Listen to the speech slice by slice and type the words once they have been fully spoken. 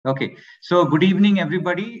Okay, so good evening,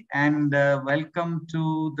 everybody, and welcome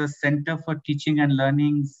to the Center for Teaching and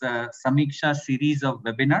Learning's Samiksha series of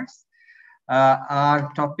webinars.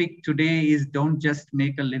 Our topic today is Don't Just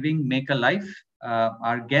Make a Living, Make a Life.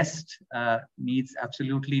 Our guest needs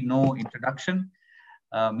absolutely no introduction.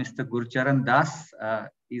 Mr. Gurcharan Das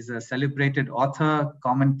is a celebrated author,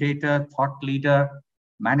 commentator, thought leader,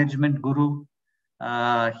 management guru.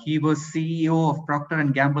 He was CEO of Procter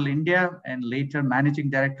 & Gamble India and later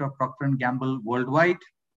managing director of Procter & Gamble Worldwide.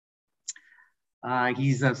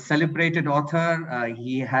 He's a celebrated author.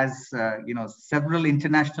 He has, several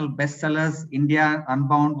international bestsellers. India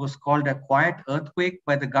Unbound was called a quiet earthquake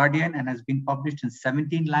by The Guardian and has been published in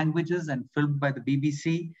 17 languages and filmed by the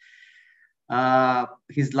BBC.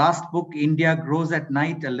 His last book, India Grows at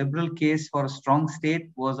Night, A Liberal Case for a Strong State,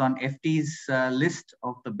 was on FT's list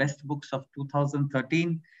of the best books of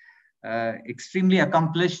 2013. Extremely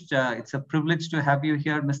accomplished. It's a privilege to have you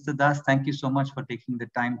here, Mr. Das. Thank you so much for taking the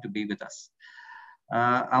time to be with us.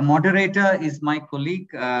 Our moderator is my colleague,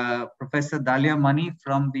 Professor Dalia Mani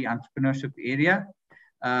from the entrepreneurship area.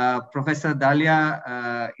 Professor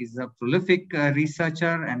Dalia is a prolific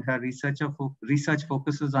researcher, and her research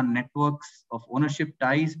focuses on networks of ownership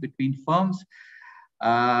ties between firms.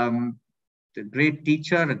 A great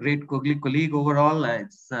teacher, a great colleague overall.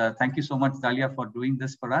 Thank you so much, Dalia, for doing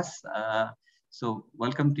this for us. So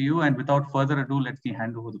welcome to you, and without further ado, let me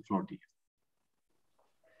hand over the floor to you.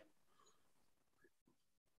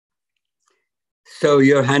 So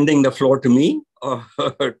you're handing the floor to me or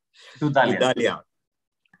to Dalia?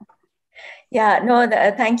 Yeah, no,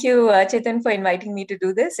 thank you, Chetan, for inviting me to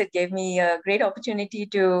do this. It gave me a great opportunity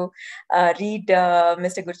to read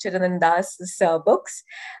Mr. Gurcharan Das's books.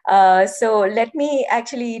 So let me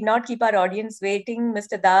actually not keep our audience waiting.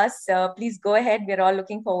 Mr. Das, please go ahead. We're all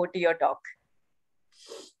looking forward to your talk.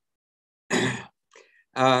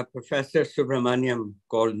 Professor Subramaniam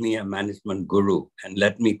called me a management guru, and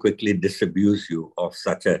let me quickly disabuse you of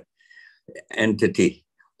such an entity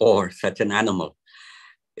or such an animal.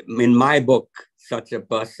 In my book, such a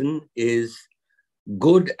person is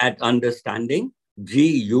good at understanding,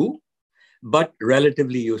 GU, but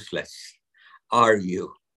relatively useless,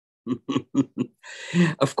 RU.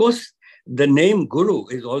 Of course, the name guru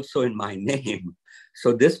is also in my name,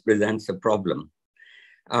 so this presents a problem.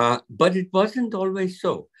 But it wasn't always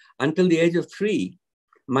so. Until the age of 3,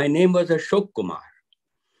 my name was Ashok Kumar.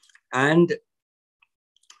 And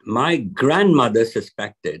my grandmother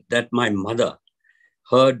suspected that my mother,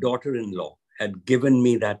 her daughter-in-law, had given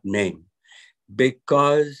me that name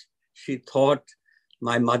because she thought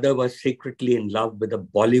my mother was secretly in love with a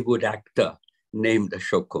Bollywood actor named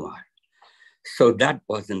Ashok Kumar. So that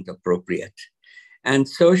wasn't appropriate. And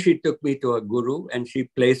so she took me to a guru and she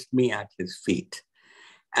placed me at his feet.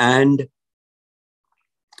 And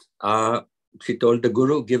she told the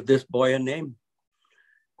guru, give this boy a name.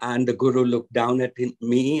 And the guru looked down at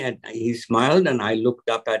me and he smiled, and I looked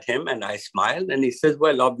up at him and I smiled, and he says,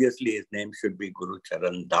 well, obviously his name should be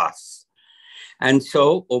Gurcharan Das. And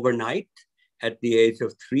so overnight, at the age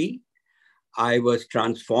of 3, I was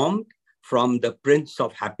transformed from the Prince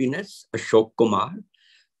of Happiness, Ashok Kumar,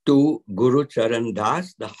 to Gurcharan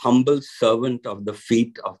Das, the humble servant of the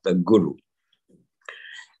feet of the guru.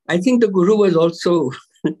 I think the guru was also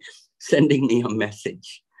sending me a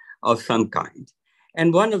message of some kind.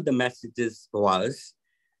 And one of the messages was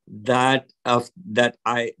that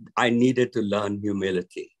I needed to learn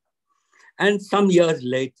humility. And some years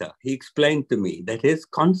later, he explained to me that his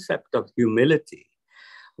concept of humility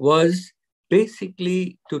was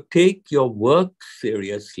basically to take your work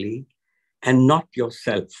seriously and not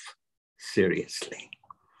yourself seriously.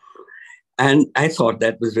 And I thought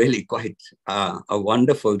that was really quite a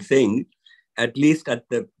wonderful thing, at least at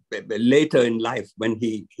the later in life when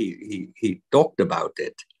he talked about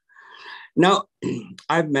it. Now,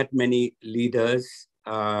 I've met many leaders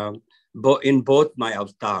in both my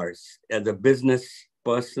avatars, as a business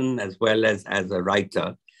person as well as a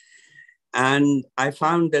writer. And I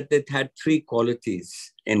found that it had 3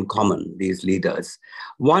 qualities in common, these leaders.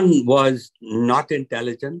 One was not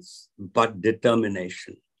intelligence, but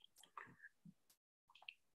determination.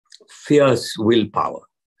 Fierce willpower.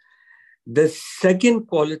 The second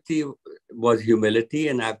quality was humility,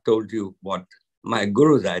 and I've told you what my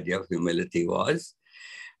guru's idea of humility was.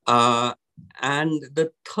 And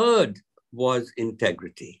the third was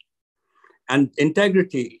integrity. And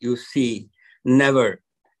integrity, you see, never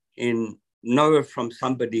from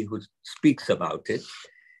somebody who speaks about it.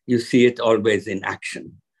 You see it always in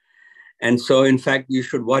action. And so, in fact, you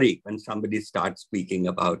should worry when somebody starts speaking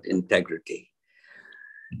about integrity.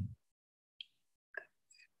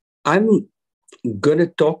 I'm going to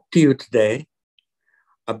talk to you today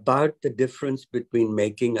about the difference between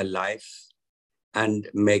making a life and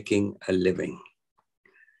making a living.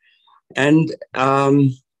 And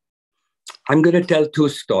I'm going to tell two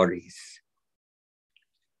stories.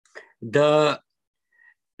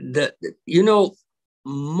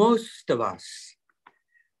 Most of us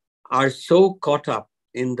are so caught up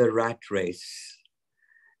in the rat race,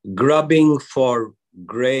 grubbing for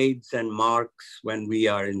grades and marks when we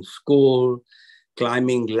are in school,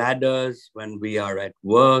 climbing ladders when we are at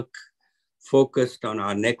work, focused on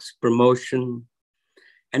our next promotion.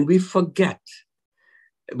 And we forget.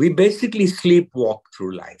 We basically sleepwalk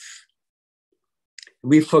through life.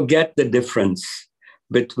 We forget the difference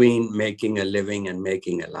between making a living and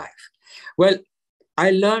making a life. Well,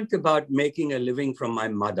 I learned about making a living from my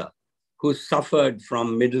mother, who suffered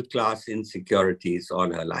from middle-class insecurities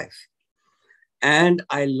all her life. And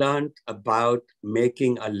I learned about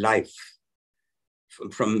making a life,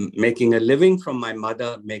 from making a living from my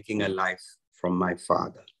mother, making a life from my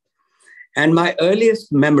father. And my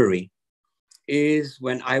earliest memory is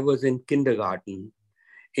when I was in kindergarten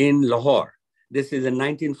in Lahore. This is in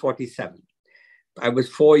 1947. I was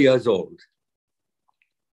 4 years old,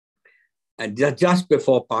 and just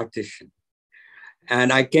before partition.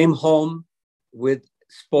 And I came home with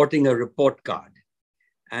sporting a report card.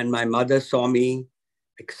 And my mother saw me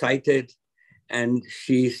excited, and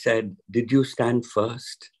she said, "Did you stand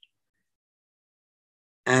first?"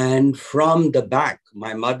 And from the back,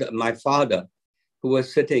 my father, who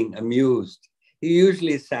was sitting amused, he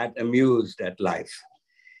usually sat amused at life.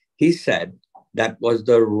 He said that was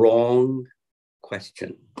the wrong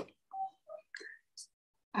question.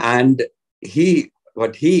 And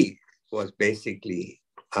what he was basically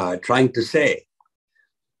trying to say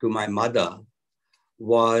to my mother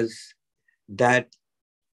was that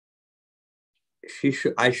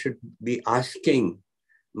I should be asking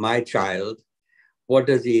my child, what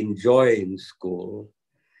does he enjoy in school?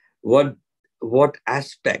 What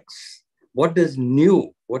aspects? What is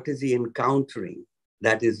new? What is he encountering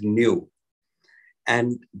that is new?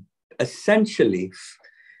 And essentially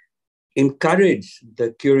encourage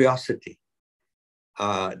the curiosity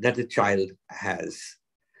that a child has.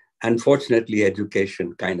 Unfortunately,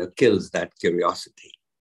 education kind of kills that curiosity.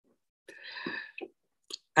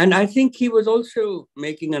 And I think he was also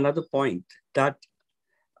making another point that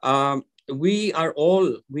we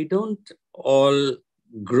don't all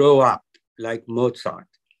grow up like Mozart.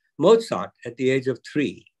 Mozart, at the age of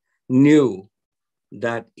 3, knew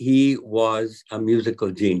that he was a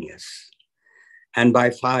musical genius. And by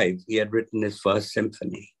 5, he had written his first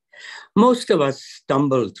symphony. Most of us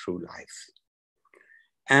stumble through life.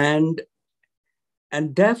 And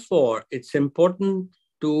therefore, it's important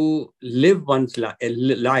to live one's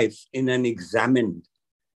life in an examined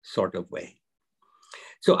sort of way.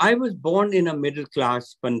 So I was born in a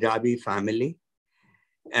middle-class Punjabi family,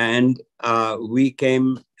 and we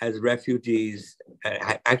came as refugees.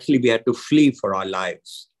 Actually, we had to flee for our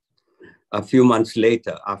lives a few months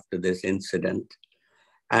later after this incident.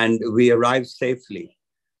 And we arrived safely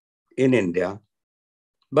in India.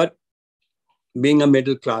 But being a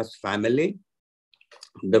middle-class family,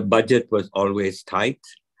 the budget was always tight.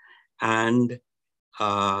 And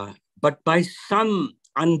but by some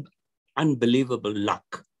unbelievable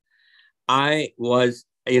luck, I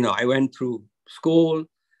went through school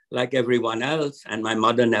like everyone else, and my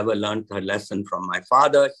mother never learned her lesson from my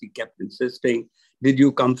father. She kept insisting, "Did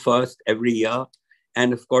you come first?" every year.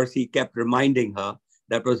 And of course, he kept reminding her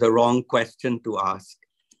that was a wrong question to ask.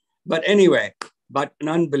 But anyway, but an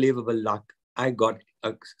unbelievable luck, I got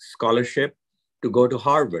a scholarship to go to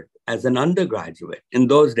Harvard as an undergraduate. In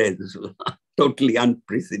those days, this was totally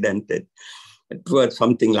unprecedented. It was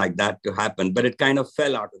something like that to happen, but it kind of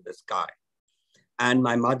fell out of the sky. And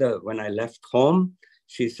my mother, when I left home,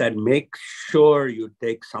 she said, "Make sure you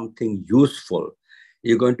take something useful.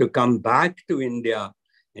 You're going to come back to India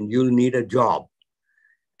and you'll need a job."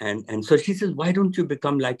 And so she says, "Why don't you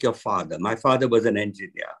become like your father?" My father was an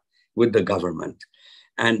engineer with the government.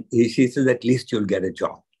 And she says, "At least you'll get a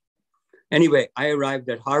job." Anyway, I arrived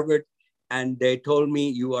at Harvard, and they told me,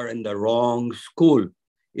 "You are in the wrong school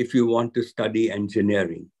if you want to study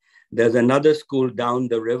engineering. There's another school down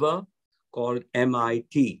the river called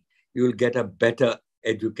MIT. You'll get a better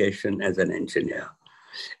education as an engineer."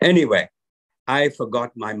 Anyway, I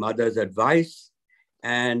forgot my mother's advice,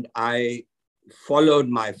 and I followed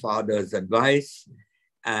my father's advice,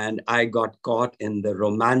 and I got caught in the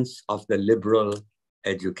romance of the liberal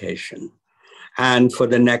education. And for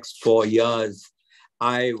the next 4 years,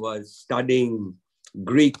 I was studying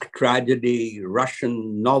Greek tragedy,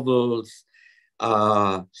 Russian novels,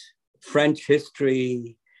 French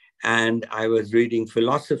history, and I was reading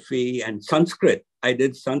philosophy and Sanskrit. I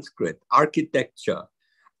did Sanskrit, architecture,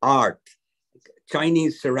 art,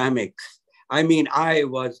 Chinese ceramics. I mean, I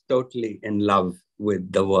was totally in love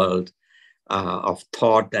with the world of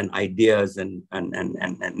thought and ideas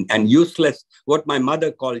and useless, what my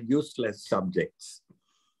mother called useless subjects.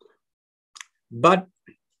 But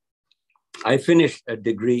I finished a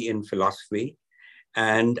degree in philosophy,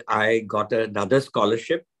 and I got another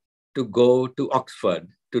scholarship to go to Oxford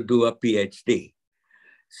to do a PhD.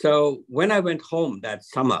 So when I went home that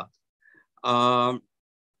summer, I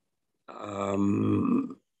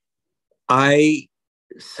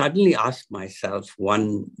suddenly asked myself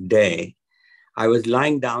one day, I was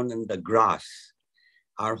lying down in the grass.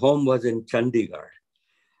 Our home was in Chandigarh.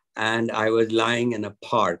 And I was lying in a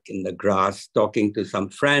park in the grass, talking to some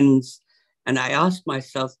friends. And I asked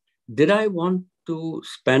myself, did I want to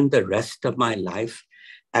spend the rest of my life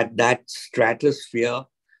at that stratosphere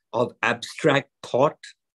of abstract thought?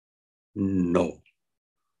 No,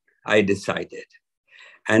 I decided.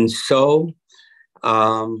 And so,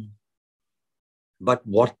 but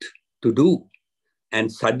what to do?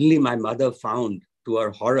 And suddenly my mother found, to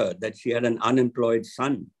her horror, that she had an unemployed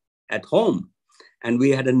son at home. And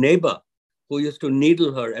we had a neighbor who used to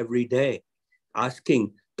needle her every day,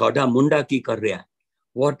 asking, Toda munda ki kar raha hai?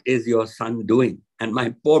 What is your son doing? And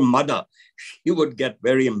my poor mother, she would get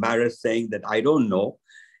very embarrassed saying that I don't know.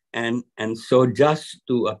 And so just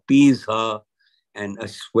to appease her and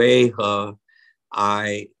assuage her,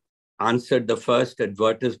 I answered the first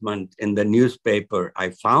advertisement in the newspaper I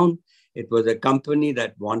found. It was a company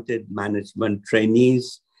that wanted management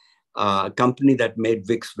trainees, a company that made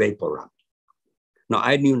Vicks VapoRub. Now,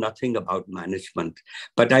 I knew nothing about management,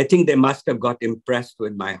 but I think they must have got impressed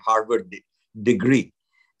with my Harvard degree.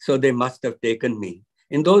 So they must have taken me.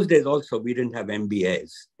 In those days also, we didn't have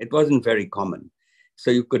MBAs. It wasn't very common. So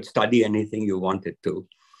you could study anything you wanted to.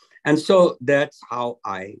 And so that's how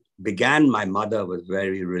I began. My mother was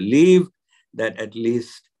very relieved that at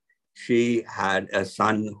least she had a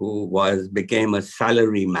son who became a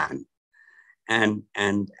salary man. And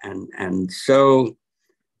so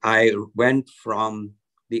I went from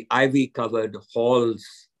the ivy-covered halls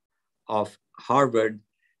of Harvard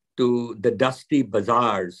to the dusty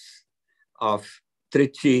bazaars of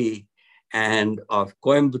Trichy and of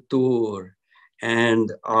Coimbatore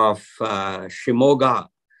and of Shimoga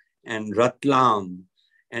and Ratlam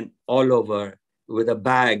and all over with a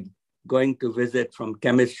bag going to visit from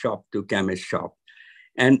chemist shop to chemist shop.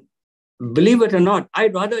 And believe it or not, I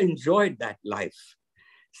rather enjoyed that life.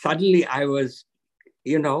 Suddenly I was,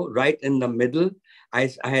 right in the middle. I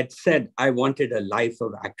had said I wanted a life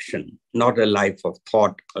of action, not a life of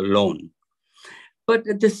thought alone. But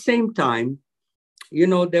at the same time,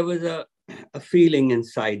 there was a feeling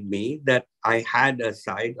inside me that I had a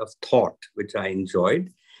side of thought, which I enjoyed.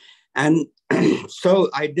 And so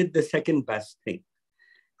I did the second best thing.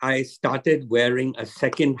 I started wearing a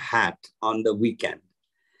second hat on the weekend.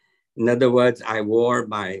 In other words, I wore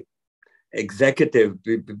my executive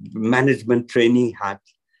management trainee hat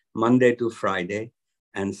Monday to Friday,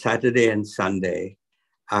 and Saturday and Sunday,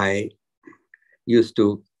 I used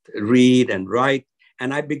to read and write,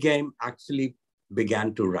 and I began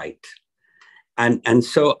to write. And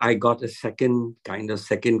so I got a second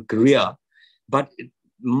career, but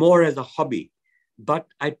more as a hobby. But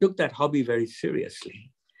I took that hobby very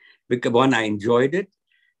seriously because one, I enjoyed it.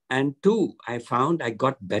 And two, I found I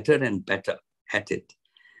got better and better at it.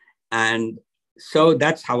 And so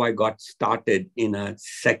that's how I got started in a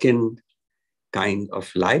second kind of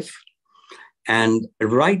life. And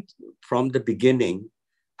right from the beginning,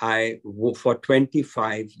 for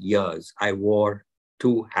 25 years, I wore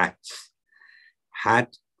two hats.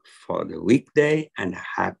 Hat for the weekday and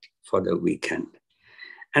hat for the weekend.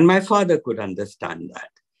 And my father could understand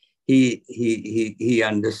that. He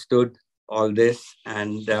understood all this,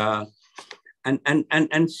 and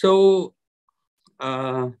so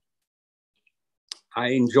I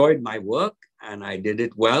enjoyed my work and I did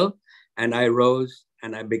it well, and I rose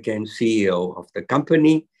and I became CEO of the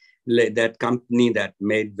company. That company that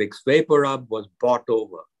made Vicks VapoRub was bought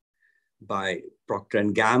over by Procter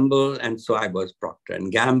 & Gamble, and so I was Procter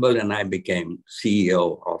 & Gamble, and I became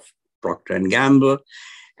CEO of Procter & Gamble.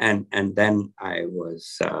 And then I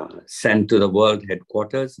was sent to the world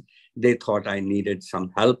headquarters. They thought I needed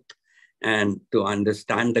some help and to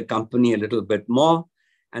understand the company a little bit more.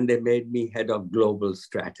 And they made me head of global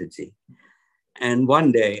strategy. And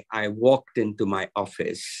one day I walked into my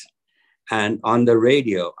office, and on the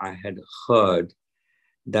radio, I had heard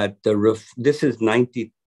that this is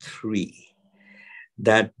 93,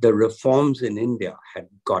 that the reforms in India had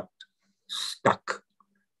got stuck.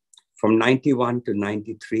 From 91 to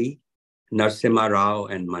 93, Narasimha Rao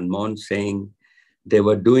and Manmohan Singh, they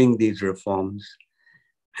were doing these reforms,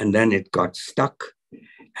 and then it got stuck.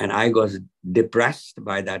 And I was depressed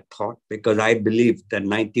by that thought because I believed that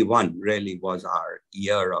 91 really was our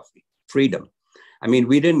year of freedom. I mean,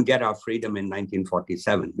 we didn't get our freedom in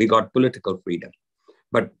 1947. We got political freedom.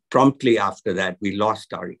 But promptly after that, we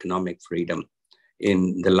lost our economic freedom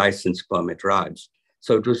in the license permit Raj.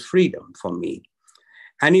 So it was freedom for me.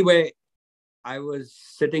 Anyway, I was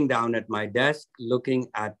sitting down at my desk looking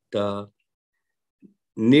at the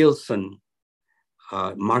Nielsen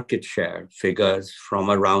market share figures from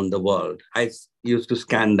around the world. I used to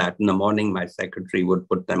scan that in the morning. My secretary would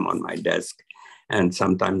put them on my desk. And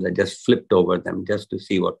sometimes I just flipped over them just to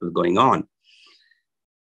see what was going on.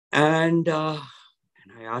 And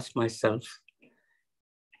I asked myself,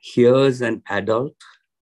 here's an adult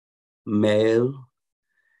male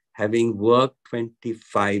having worked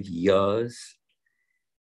 25 years,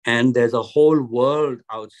 and there's a whole world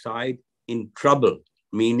outside in trouble,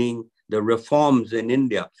 meaning the reforms in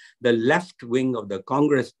India. The left wing of the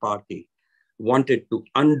Congress party wanted to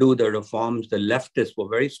undo the reforms. The leftists were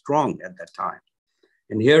very strong at that time.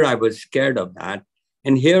 And here I was scared of that.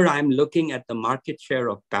 And here I'm looking at the market share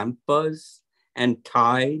of Pampers and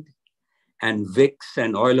Tide and Vicks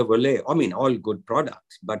and Oil of Olay. I mean, all good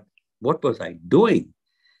products. But what was I doing?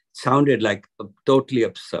 It sounded like totally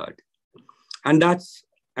absurd. And that's,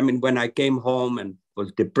 I mean, when I came home and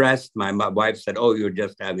was depressed, my wife said, oh, you're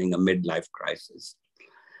just having a midlife crisis.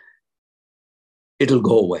 It'll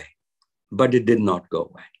go away. But it did not go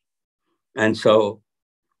away. And so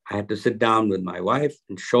I had to sit down with my wife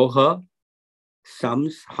and show her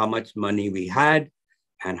sums, how much money we had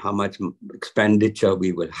and how much expenditure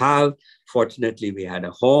we will have. Fortunately, we had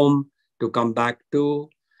a home to come back to.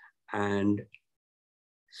 And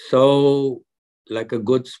so, like a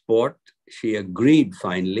good sport, she agreed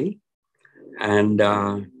finally. And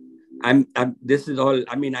this is all,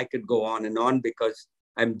 I mean, I could go on and on because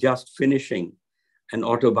I'm just finishing an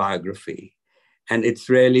autobiography. And it's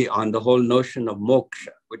really on the whole notion of moksha,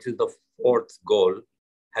 which is the fourth goal,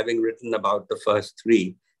 having written about the first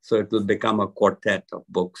three. So it will become a quartet of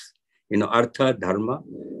books. You know, Artha, Dharma,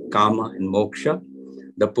 Kama, and Moksha,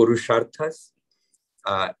 the Purusharthas.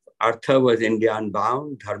 Artha was India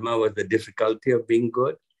unbound. Dharma was the difficulty of being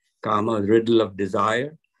good. Kama was riddle of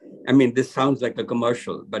desire. I mean, this sounds like a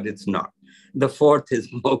commercial, but it's not. The fourth is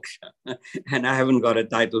moksha. And I haven't got a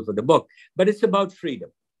title for the book, but it's about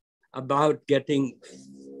freedom, about getting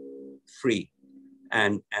free.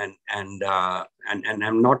 And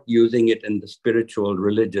I'm not using it in the spiritual,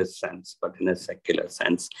 religious sense, but in a secular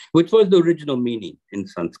sense, which was the original meaning in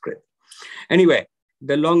Sanskrit. Anyway,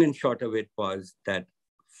 the long and short of it was that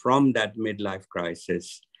from that midlife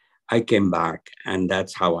crisis, I came back, and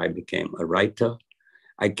that's how I became a writer.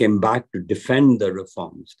 I came back to defend the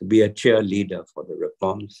reforms, to be a cheerleader for the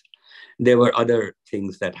reforms. There were other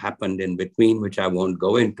things that happened in between, which I won't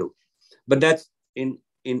go into. But that's in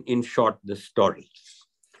short the story.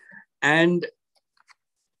 And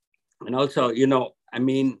also, you know, I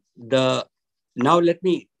mean, now let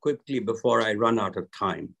me quickly, before I run out of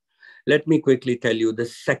time, let me quickly tell you the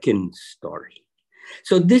second story.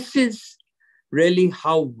 So this is really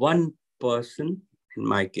how one person, in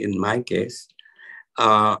my case,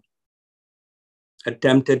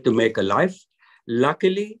 attempted to make a life.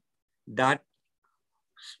 Luckily, that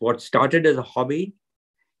what started as a hobby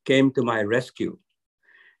came to my rescue.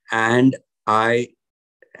 And I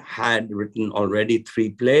had written already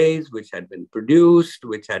 3 plays, which had been produced,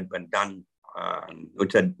 which had been done,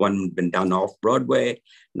 one been done off Broadway,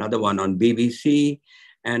 another one on BBC,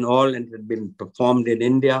 and it had been performed in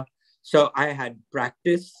India. So I had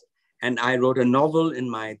practice, and I wrote a novel in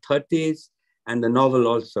my 30s, and the novel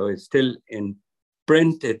also is still in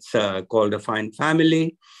print. It's called A Fine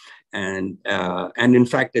Family. And in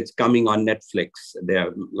fact, it's coming on Netflix.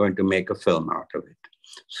 They're going to make a film out of it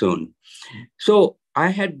soon. So I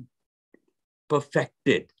had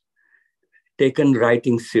perfected, taken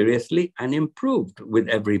writing seriously, and improved with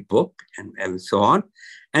every book and so on.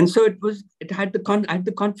 And so I had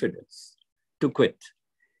the confidence to quit,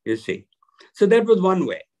 you see. So that was one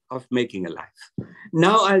way of making a life.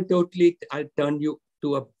 Now I'll turn you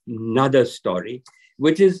to another story,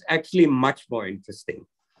 which is actually much more interesting.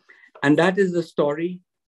 And that is the story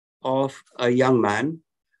of a young man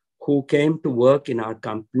who came to work in our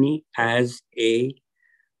company as an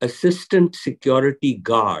assistant security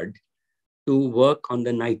guard to work on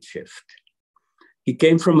the night shift. He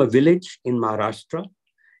came from a village in Maharashtra,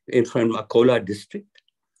 from Akola district,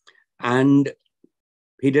 and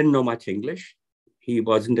he didn't know much English. He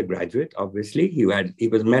wasn't a graduate, obviously. He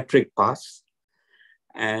was metric pass,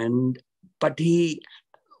 but he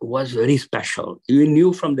was very special. You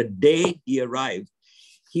knew from the day he arrived,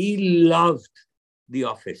 he loved the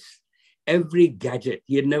office. Every gadget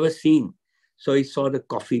he had never seen. So he saw the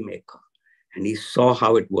coffee maker and he saw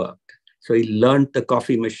how it worked. So he learned the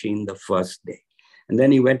coffee machine the first day. And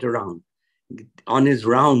then he went around on his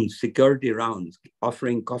rounds, security rounds,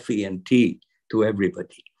 offering coffee and tea to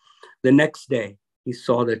everybody. The next day, he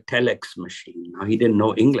saw the telex machine. Now, he didn't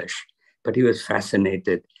know English, but he was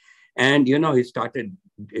fascinated. And, he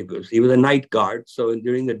was a night guard. So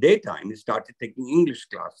during the daytime, he started taking English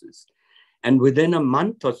classes. And within a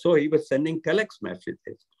month or so, he was sending telex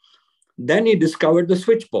messages. Then he discovered the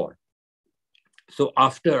switchboard. So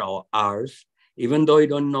after hours, even though he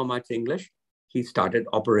don't know much English, he started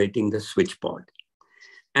operating the switchboard.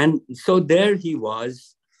 And so there he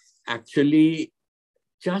was, actually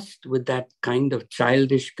just with that kind of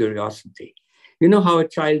childish curiosity. You know how a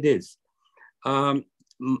child is.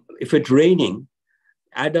 If it's raining,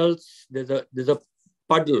 adults, there's a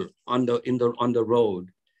puddle on the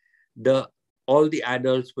road. All the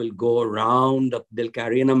adults will go around, they'll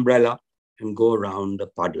carry an umbrella and go around the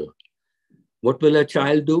puddle. What will a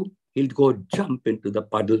child do? He'll go jump into the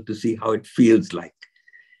puddle to see how it feels like.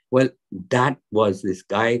 Well, that was this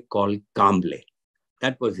guy called Kamble.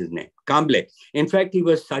 That was his name, Kamble. In fact, he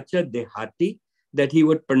was such a Dehati that he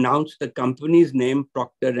would pronounce the company's name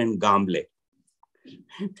Procter and Gamble.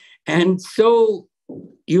 And so,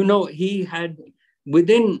 he had,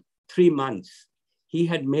 within 3 months, he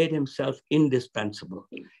had made himself indispensable.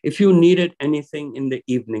 If you needed anything in the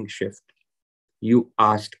evening shift, you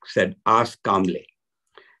ask Kamble.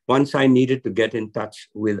 Once I needed to get in touch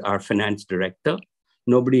with our finance director,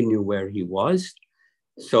 nobody knew where he was.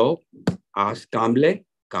 So asked Kamble.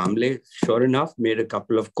 Kamble, sure enough, made a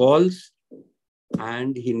couple of calls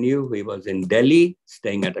and he knew he was in Delhi,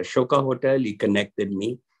 staying at Ashoka Hotel. He connected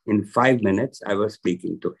me. In 5 minutes, I was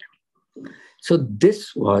speaking to him. So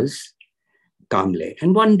this was Kamble.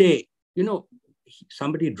 And one day,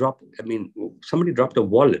 somebody dropped a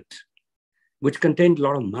wallet which contained a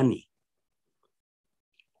lot of money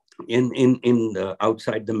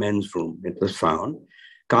outside the men's room. It was found.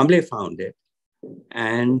 Kamble found it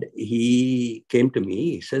and he came to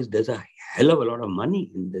me. He says, there's a hell of a lot of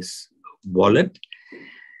money in this wallet.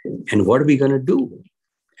 And what are we going to do?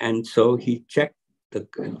 And so he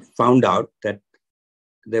found out that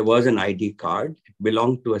there was an ID card. It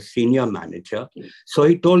belonged to a senior manager. So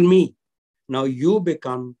he told me, now you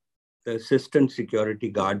become the assistant security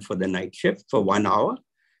guard for the night shift for 1 hour.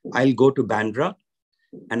 I'll go to Bandra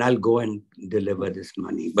and I'll go and deliver this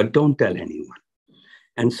money, but don't tell anyone.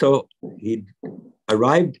 And so he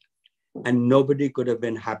arrived and nobody could have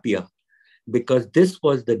been happier because this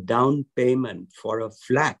was the down payment for a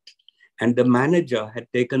flat. And the manager had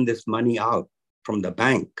taken this money out from the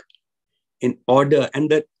bank in order, and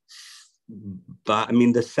the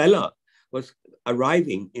seller was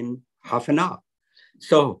arriving in half an hour.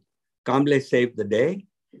 So Kamble saved the day,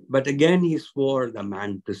 but again, he swore the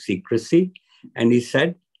man to secrecy. And he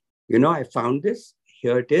said, I found this,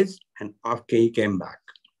 here it is. And after he came back.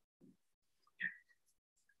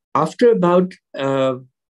 After about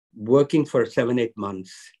working for 7-8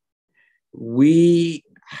 months, we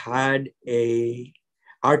had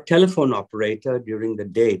our telephone operator during the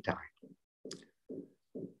daytime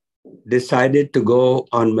decided to go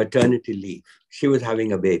on maternity leave. She was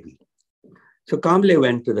having a baby. So Kamble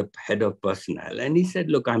went to the head of personnel and he said,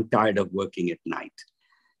 look, I'm tired of working at night.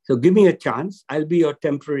 So give me a chance. I'll be your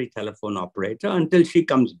temporary telephone operator until she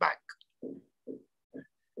comes back.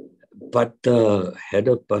 But the head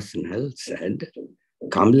of personnel said,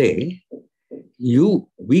 Kamble,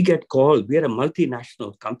 we get calls. We are a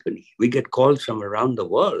multinational company. We get calls from around the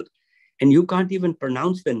world. And you can't even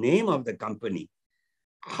pronounce the name of the company.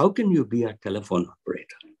 How can you be a telephone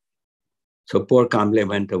operator? So poor Kamble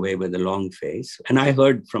went away with a long face. And I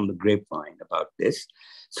heard from the grapevine about this.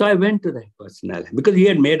 So I went to the personnel because he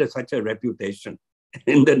had made such a reputation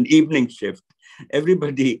in the evening shift.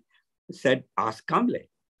 Everybody said, ask Kamble.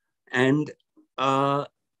 And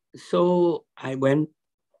so I went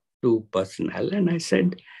to personnel and I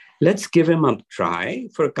said, let's give him a try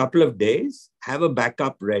for a couple of days, have a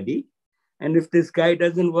backup ready. And if this guy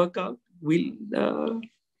doesn't work out, we'll,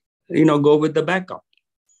 go with the backup.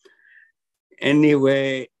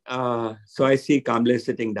 Anyway, so I see Kamble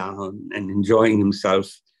sitting down and enjoying himself.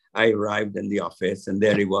 I arrived in the office and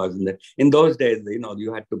there he was. In those days,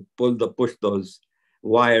 you had to push those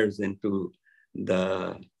wires into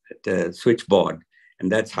the switchboard.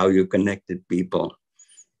 And that's how you connected people.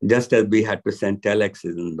 just as we had to send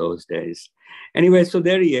telexes in those days. Anyway, so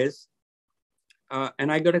there he is.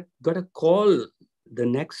 And I got a call the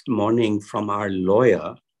next morning from our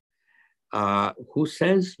lawyer who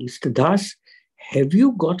says, Mr. Das, have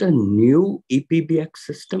you got a new EPBX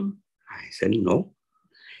system? I said, no.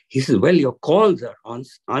 He says, well, your calls are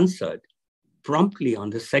answered promptly on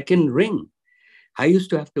the second ring. I used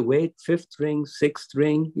to have to wait 5th ring, 6th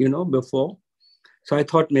ring, before. So I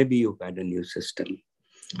thought maybe you had a new system.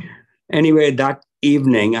 Anyway, that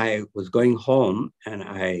evening I was going home and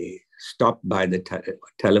I stopped by the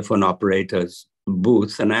telephone operator's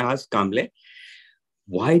booth and I asked Kamble,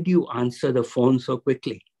 why do you answer the phone so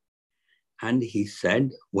quickly? And he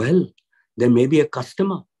said, well, there may be a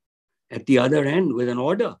customer at the other end with an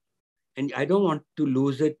order and I don't want to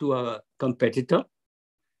lose it to a competitor.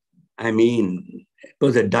 I mean, it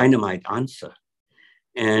was a dynamite answer.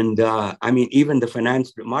 And even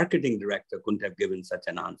the marketing director couldn't have given such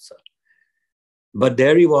an answer. But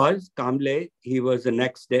there he was, Kamble. He was the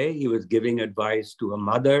next day, he was giving advice to a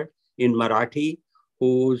mother in Marathi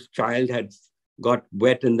whose child had got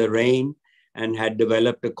wet in the rain and had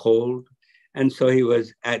developed a cold. And so he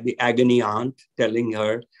was at the agony aunt telling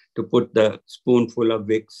her to put the spoonful of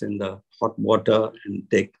Vicks in the hot water and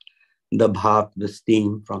take the bhaap, the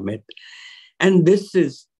steam from it. And this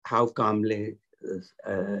is how Kamble's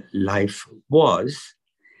life was.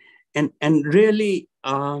 And really,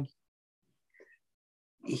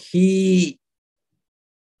 he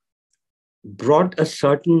brought a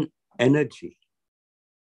certain energy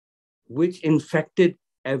which infected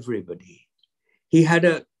everybody. He had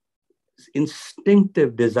an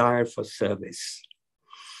instinctive desire for service.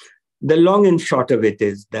 The long and short of it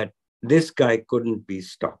is that this guy couldn't be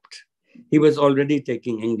stopped. He was already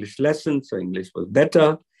taking English lessons, so English was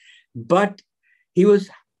better. But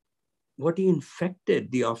what he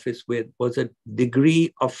infected the office with was a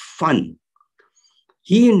degree of fun.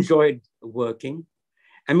 He enjoyed working.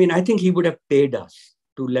 I mean, I think he would have paid us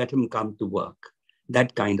to let him come to work,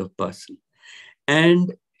 that kind of person.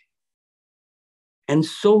 And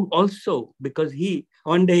so also, because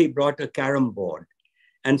one day he brought a carom board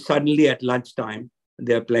and suddenly at lunchtime,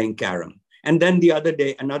 they're playing carom. And then the other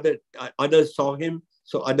day, others saw him,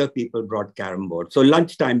 so other people brought carom board. So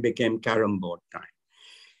lunchtime became carom board time.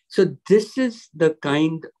 So this is the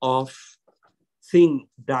kind of thing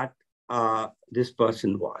that this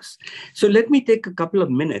person was. So let me take a couple of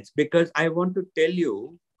minutes because I want to tell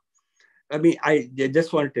you, I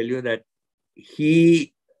just want to tell you that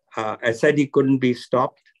I said he couldn't be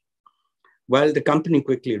stopped. Well, the company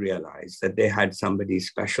quickly realized that they had somebody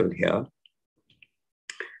special here.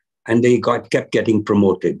 And they kept getting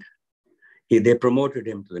promoted. They promoted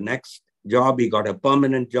him to the next job. He got a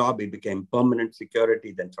permanent job. He became permanent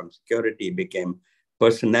security. Then from security, he became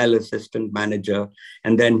personnel assistant manager.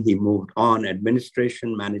 And then he moved on,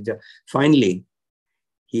 administration manager. Finally,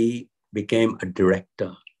 he became a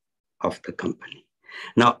director of the company.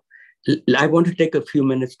 Now, I want to take a few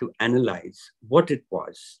minutes to analyze what it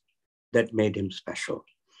was that made him special.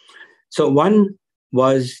 So one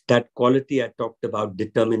was that quality I talked about,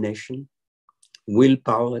 determination,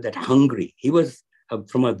 willpower, that hungry. He was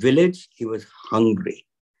from a village, he was hungry.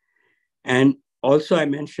 And also I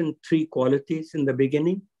mentioned 3 qualities in the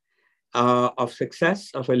beginning of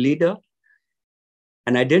success of a leader.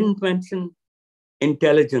 And I didn't mention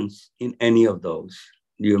intelligence in any of those.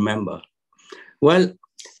 Do you remember? Well,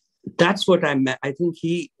 that's what I meant. I think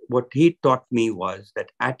what he taught me was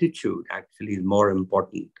that attitude actually is more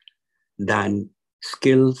important than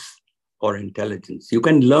skills or intelligence. You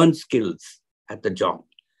can learn skills at the job,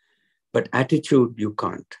 but attitude you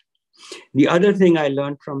can't. The other thing I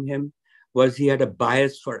learned from him was he had a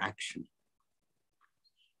bias for action.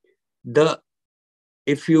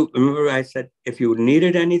 If you remember, I said, if you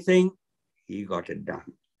needed anything, he got it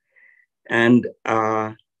done. And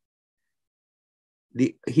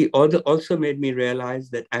he also made me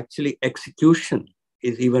realize that actually execution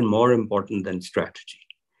is even more important than strategy.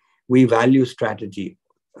 We value strategy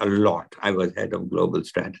a lot. I was head of global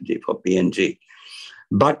strategy for P&G.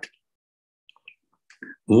 But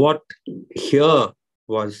what here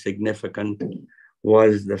was significant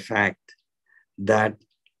was the fact that,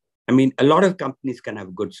 a lot of companies can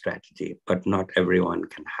have good strategy, but not everyone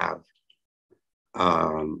can have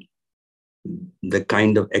the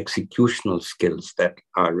kind of executional skills that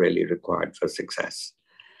are really required for success.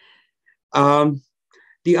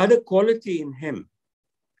 The other quality in him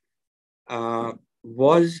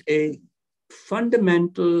was a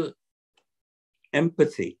fundamental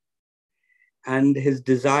empathy and his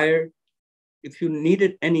desire. If you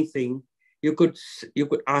needed anything, you could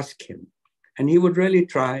ask him and he would really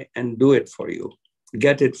try and do it for you.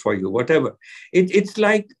 get it for you, whatever. It's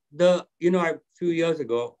like a few years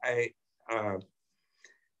ago, it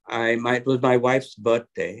was my wife's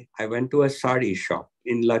birthday. I went to a sari shop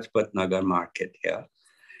in Lajpat Nagar market here.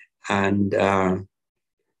 And the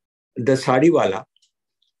sariwala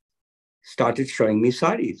started showing me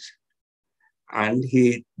saris. And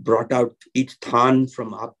he brought out each than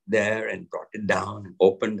from up there and brought it down and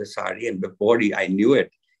opened the sari. And before I knew it,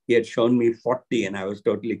 he had shown me 40 and I was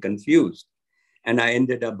totally confused. And I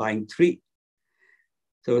ended up buying 3.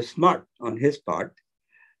 So it was smart on his part.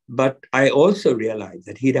 But I also realized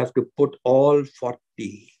that he'd have to put all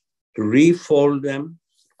 40, refold them,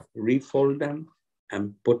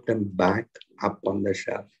 and put them back up on the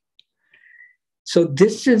shelf. So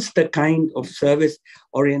this is the kind of service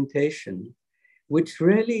orientation which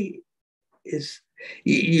really is,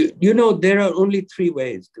 there are only 3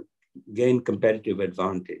 ways to gain competitive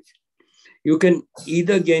advantage. You can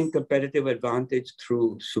either gain competitive advantage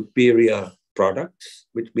through superior products,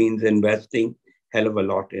 which means investing hell of a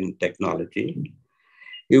lot in technology.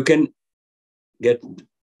 You can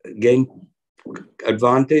gain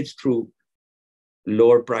advantage through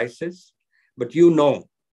lower prices, but you know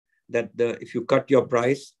that if you cut your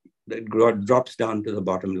price, it drops down to the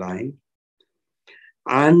bottom line.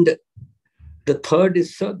 And the third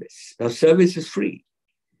is service. Now, service is free.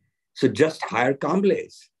 So just hire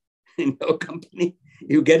Kamble's in your company,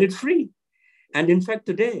 you get it free. And in fact,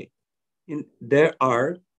 today, there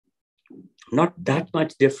are not that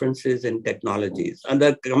much differences in technologies. And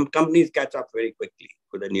the companies catch up very quickly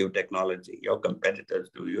with the new technology. Your competitors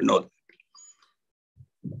do, you know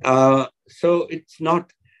that. So it's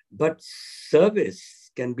not, but service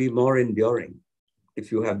can be more enduring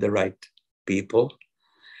if you have the right people.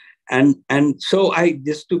 And so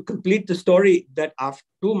just to complete the story, that after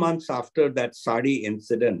 2 months after that sari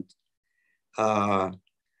incident, I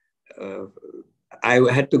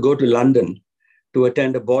had to go to London to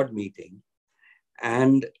attend a board meeting.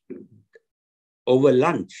 And over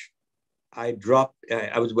lunch, I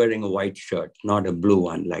was wearing a white shirt, not a blue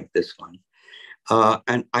one like this one.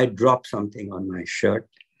 And I dropped something on my shirt.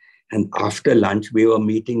 And after lunch, we were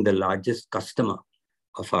meeting the largest customer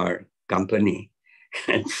of our company.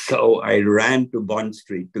 And so I ran to Bond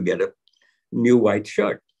Street to get a new white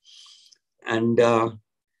shirt. And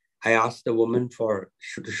I asked the woman to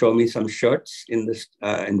show me some shirts in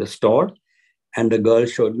the store. And the girl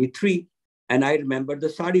showed me 3. And I remembered the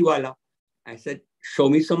sariwala. I said, show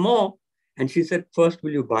me some more. And she said, first,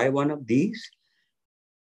 will you buy one of these?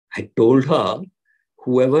 I told her,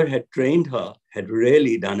 whoever had trained her had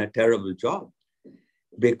really done a terrible job,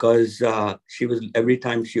 because every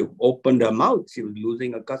time she opened her mouth, she was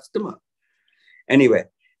losing a customer. Anyway,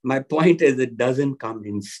 my point is, it doesn't come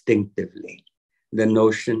instinctively, the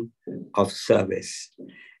notion of service.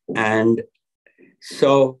 And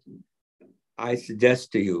so I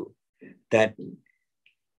suggest to you that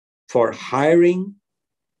for hiring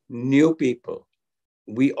new people,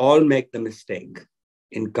 we all make the mistake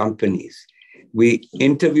in companies. We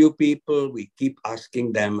interview people, we keep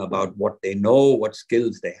asking them about what they know, what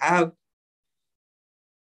skills they have.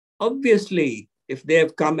 Obviously, if they're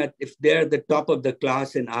the top of the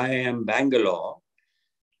class in IIM Bangalore,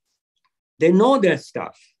 they know their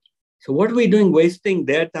stuff. So what are we doing wasting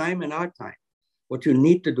their time and our time? What you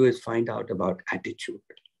need to do is find out about attitude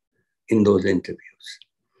in those interviews.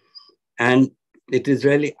 And it is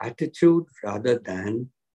really attitude rather than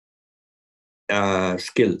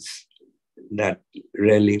skills that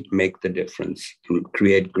really make the difference and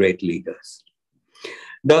create great leaders.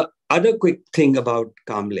 The other quick thing about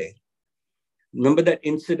Kamble, remember that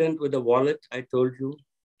incident with the wallet I told you?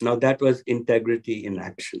 Now that was integrity in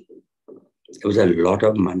action. It was a lot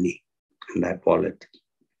of money in that wallet.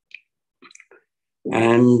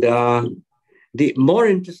 And the more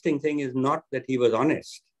interesting thing is not that he was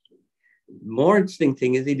honest. More interesting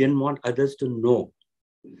thing is he didn't want others to know.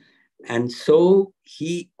 And so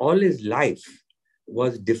all his life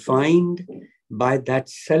was defined by that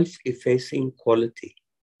self-effacing quality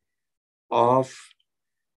of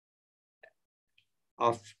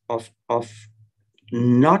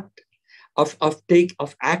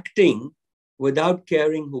acting without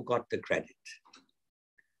caring who got the credit.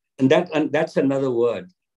 And that's another word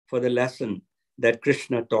for the lesson that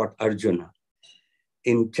Krishna taught Arjuna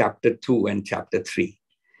in chapter 2 and chapter 3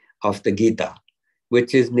 of the Gita,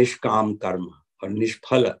 which is Nishkam Karma or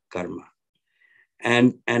Nishphala Karma.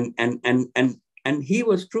 And he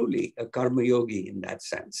was truly a karma yogi in that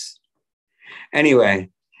sense. Anyway,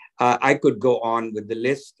 I could go on with the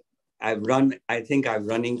list. I think I'm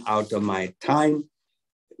running out of my time.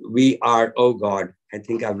 Oh God, I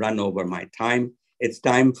think I've run over my time. It's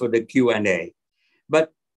time for the Q&A.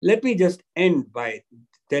 But let me just end by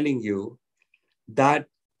telling you that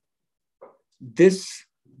this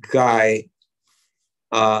guy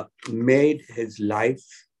made his life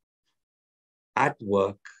at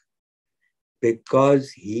work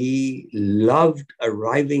because he loved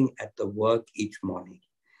arriving at the work each morning.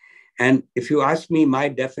 And if you ask me, my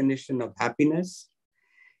definition of happiness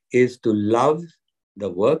is to love the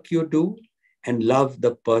work you do and love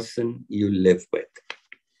the person you live with.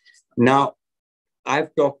 Now,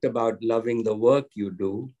 I've talked about loving the work you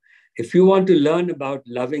do. If you want to learn about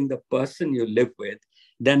loving the person you live with,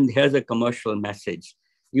 then here's a commercial message.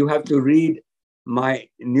 You have to read my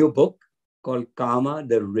new book called Karma,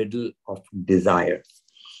 the Riddle of Desire.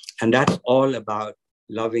 And that's all about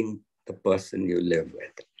loving the person you live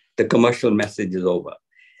with. The commercial message is over.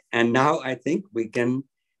 And now I think we can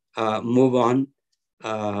move on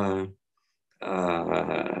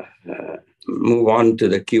to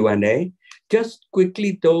the Q&A. Just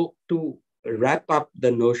quickly, though, to wrap up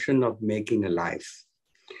the notion of making a life.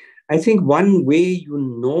 I think one way you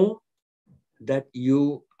know that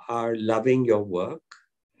you are loving your work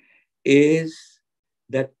is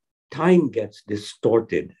that time gets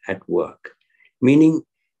distorted at work, meaning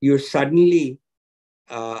you suddenly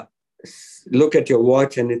look at your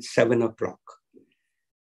watch and it's 7 o'clock.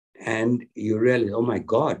 And you realize, oh my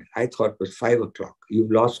God, I thought it was 5 o'clock.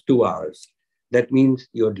 You've lost 2 hours. That means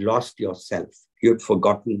you'd lost yourself. You'd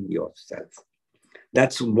forgotten yourself.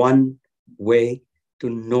 That's one way to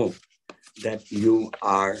know that you're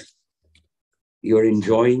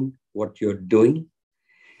enjoying what you're doing.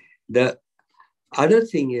 The other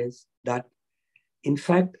thing is that, in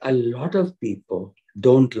fact, a lot of people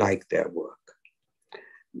don't like their work.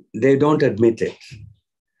 They don't admit it.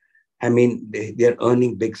 I mean, they're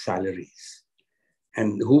earning big salaries.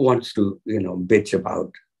 And who wants to, bitch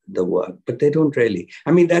about the work? But they don't really.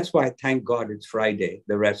 I mean, that's why, thank God, it's Friday.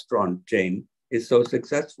 The restaurant chain is so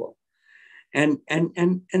successful. And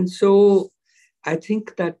so I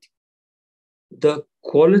think that the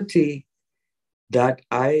quality that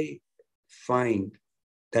I find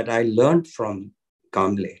that I learned from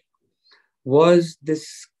Kamle was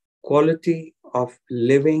this quality of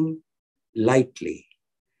living lightly,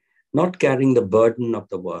 not carrying the burden of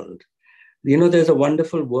the world. There's a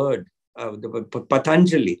wonderful word,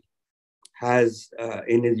 Patanjali has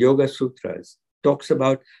in his Yoga Sutras, talks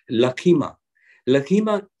about Lakhima.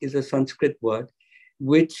 Lakhima is a Sanskrit word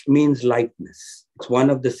which means lightness. It's one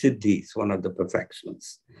of the siddhis, one of the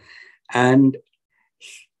perfections. And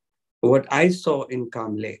what I saw in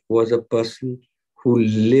Kamle was a person who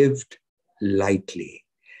lived lightly,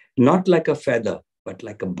 not like a feather, but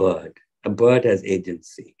like a bird. A bird has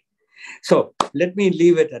agency. So let me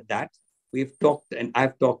leave it at that. We've talked, and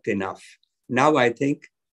I've talked enough. Now I think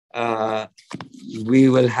we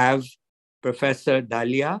will have Professor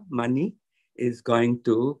Dalia Mani is going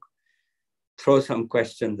to throw some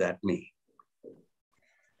questions at me.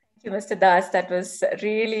 Thank you, Mr. Das. That was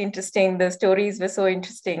really interesting. The stories were so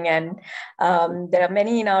interesting. And there are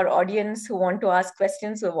many in our audience who want to ask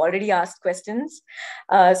questions, who have already asked questions.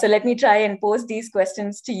 So let me try and pose these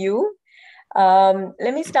questions to you.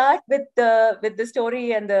 Let me start with the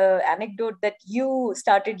story and the anecdote that you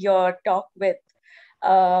started your talk with,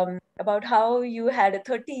 about how you had a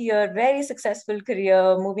 30-year, very successful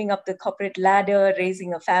career, moving up the corporate ladder,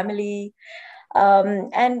 raising a family,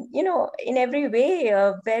 and, in every way,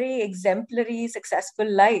 a very exemplary, successful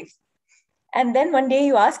life. And then one day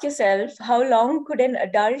you ask yourself, how long could an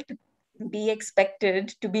adult be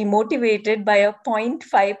expected to be motivated by a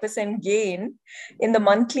 0.5% gain in the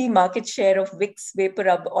monthly market share of Vicks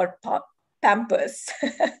VapoRub or Pampers?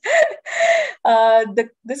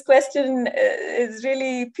 This question is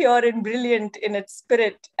really pure and brilliant in its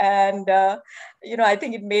spirit. And, I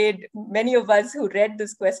think it made many of us who read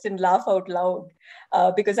this question laugh out loud,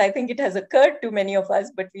 because I think it has occurred to many of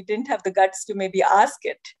us, but we didn't have the guts to maybe ask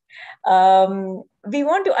it. We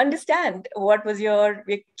want to understand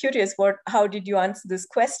we're curious, how did you answer this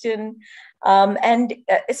question? And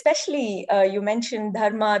especially, you mentioned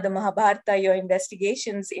Dharma, the Mahabharata, your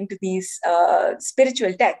investigations into these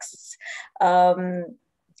spiritual texts.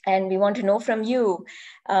 And we want to know from you,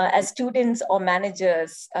 as students or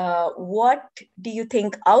managers, what do you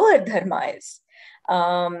think our Dharma is?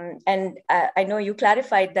 And I know you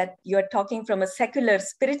clarified that you're talking from a secular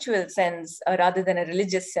spiritual sense rather than a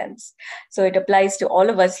religious sense. So it applies to all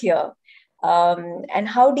of us here. And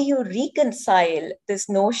how do you reconcile this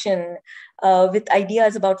notion with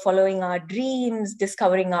ideas about following our dreams,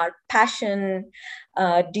 discovering our passion?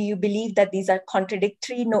 Do you believe that these are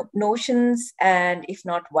contradictory notions? And if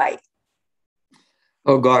not, why?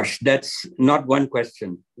 Oh gosh, that's not one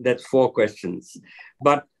question. That's four questions.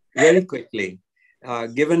 But very quickly,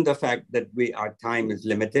 given the fact that our time is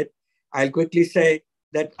limited, I'll quickly say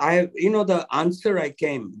that the answer I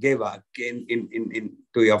gave out to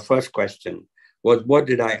your first question was, what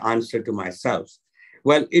did I answer to myself?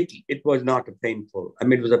 Well, it was not a painful,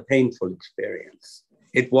 it was a painful experience.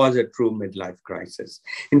 It was a true midlife crisis.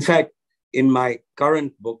 In fact, in my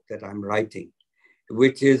current book that I'm writing,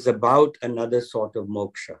 which is about another sort of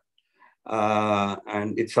moksha,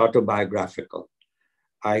 and it's autobiographical.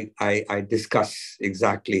 I discuss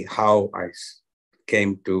exactly how I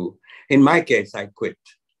came to, in my case, I quit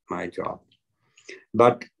my job.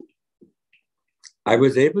 But I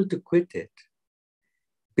was able to quit it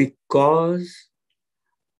because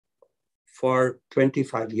for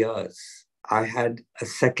 25 years, I had a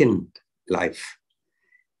second life,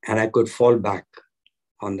 and I could fall back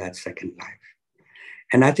on that second life.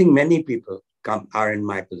 And I think many people are in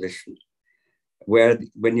my position, where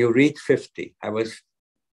when you reach 50, I was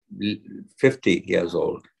 50 years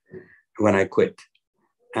old when I quit,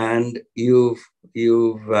 and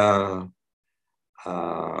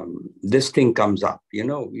this thing comes up,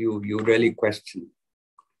 you really question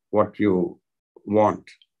what you want.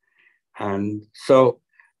 And so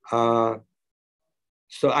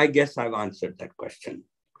I guess I've answered that question.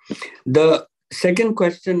 The second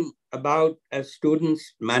question about, as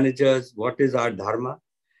students, managers, what is our dharma?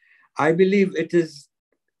 I believe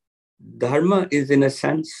dharma is, in a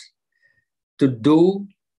sense, to do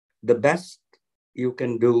the best you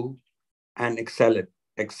can do and excel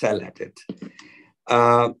at it.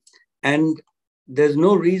 And there's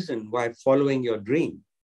no reason why following your dream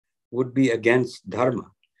would be against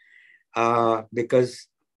dharma. Because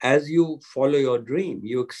as you follow your dream,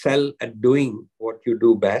 you excel at doing what you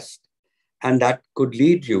do best, and that could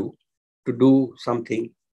lead you to do something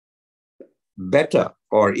better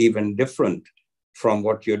or even different from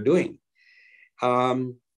what you're doing.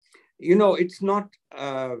 It's not,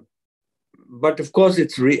 but of course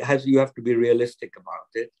you have to be realistic about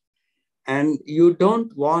it. And you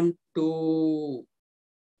don't want to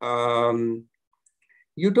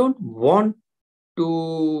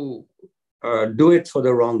do it for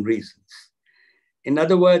the wrong reasons. In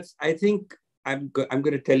other words, I think I'm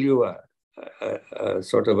going to tell you a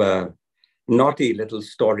sort of a naughty little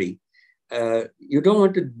story. You don't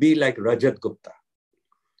want to be like Rajat Gupta.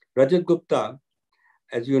 Rajat Gupta,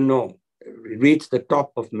 as you know, reached the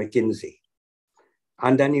top of McKinsey,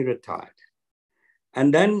 and then he retired.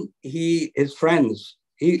 And then his friends,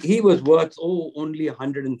 he was worth only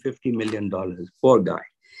 $150 million, poor guy.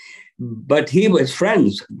 But his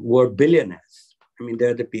friends were billionaires.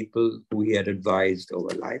 They're the people who he had advised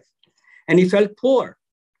over life. And he felt poor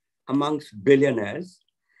amongst billionaires.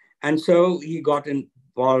 And so he got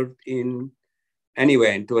involved into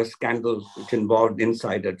a scandal which involved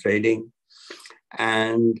insider trading.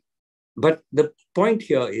 But the point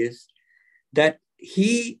here is that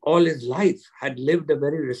he, all his life, had lived a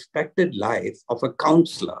very respected life of a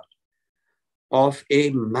counselor, of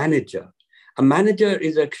a manager. A manager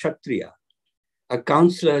is a kshatriya. A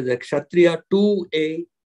counselor is a kshatriya to a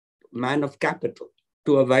man of capital,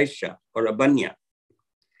 to a vaishya or a banya.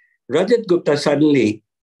 Rajat Gupta suddenly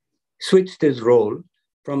switched his role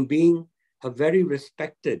from being a very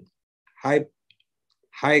respected high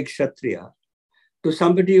kshatriya to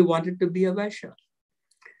somebody who wanted to be a vaishya.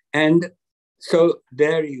 And so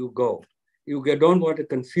there you go. You don't want to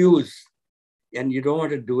confuse, and you don't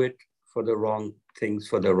want to do it for the wrong things,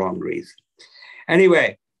 for the wrong reason.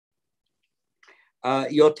 Anyway,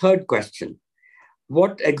 your third question,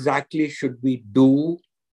 what exactly should we do?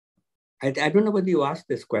 I don't know whether you asked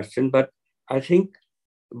this question, but I think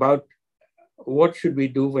about what should we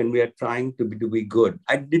do when we are trying to be good.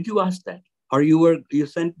 Did you ask that? Or you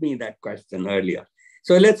sent me that question earlier.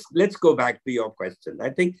 So let's go back to your question.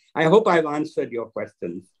 I hope I've answered your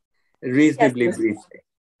questions reasonably briefly.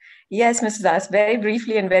 Yes, Mr. Das, very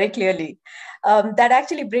briefly and very clearly. That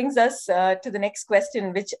actually brings us to the next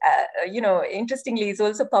question, which, interestingly is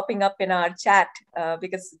also popping up in our chat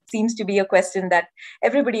because it seems to be a question that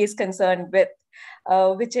everybody is concerned with,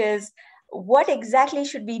 which is, what exactly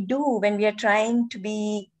should we do when we are trying to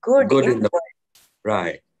be good in the world?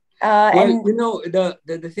 Right.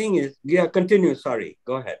 The thing is, continue. Sorry,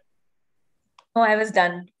 go ahead. No, I was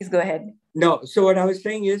done. Please go ahead. No, so what I was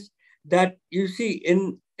saying is that, you see,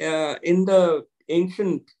 in the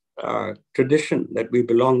ancient tradition that we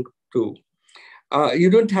belong to, we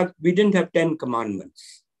didn't have 10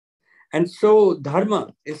 commandments. And so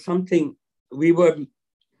dharma is something we were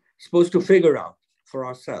supposed to figure out for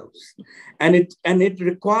ourselves. And it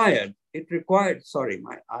required, sorry,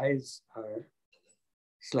 my eyes are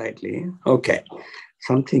Slightly. Okay.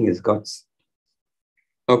 Something has got...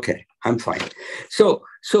 Okay, I'm fine. So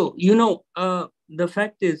the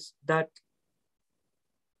fact is that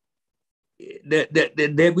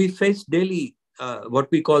we face daily what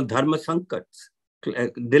we call dharma sankats,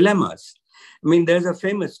 dilemmas. I mean, there's a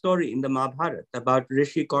famous story in the Mahabharata about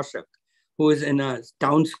Rishi Kaushik, who is in a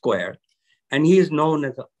town square, and he is known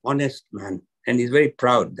as an honest man. And he's very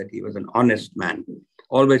proud that he was an honest man,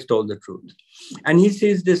 always told the truth. And he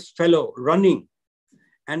sees this fellow running,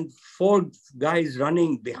 and 4 guys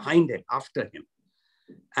running behind him, after him.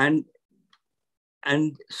 And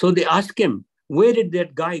so they ask him, where did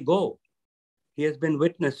that guy go? He has been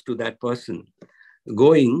witness to that person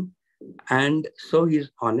going. And so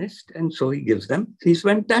he's honest. And so he gives them, he's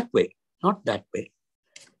went that way, not that way.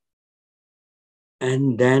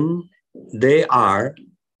 And then they are,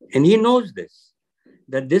 and he knows this,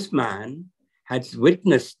 that this man has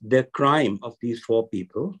witnessed the crime of these 4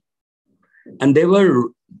 people. And they were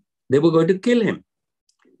going to kill him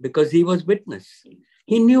because he was witness.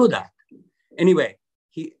 He knew that. Anyway,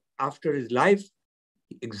 after his life,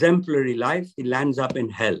 exemplary life, he lands up in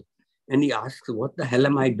hell. And he asks, what the hell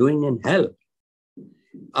am I doing in hell?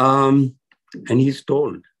 And he's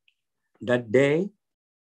told, that day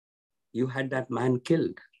you had that man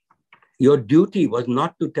killed. Your duty was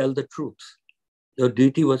not to tell the truth. Your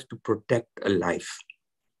duty was to protect a life.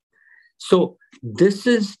 So this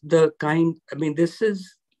is the this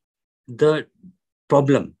is the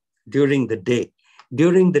problem during the day,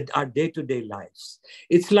 during our day-to-day lives.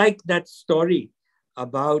 It's like that story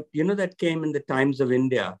about, that came in the Times of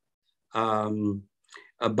India,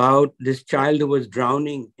 about this child who was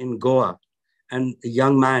drowning in Goa, and a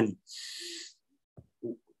young man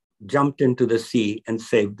jumped into the sea and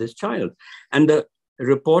saved this child. And the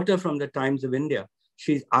reporter from the Times of India,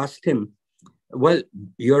 she asked him, well,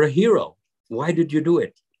 you're a hero. Why did you do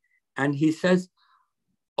it? And he says,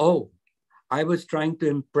 oh, I was trying to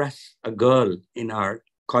impress a girl in our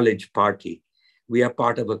college party. We are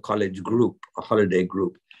part of a college group, a holiday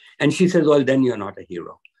group. And she says, well, then you're not a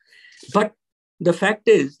hero. But the fact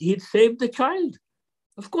is, he saved the child.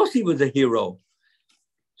 Of course, he was a hero.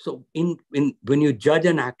 So when you judge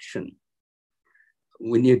an action,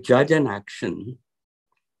 do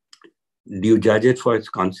you judge it for its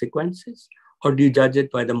consequences, or do you judge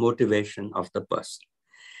it by the motivation of the person?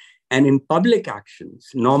 And in public actions,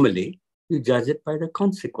 normally, you judge it by the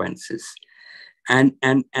consequences. And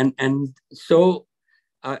so,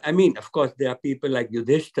 of course, there are people like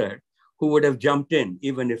Yudhishthir who would have jumped in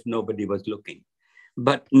even if nobody was looking.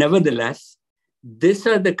 But nevertheless, these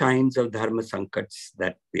are the kinds of dharma sankats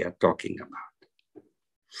that we are talking about.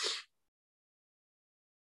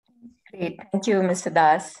 Great. Thank you, Mr.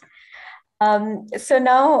 Das. So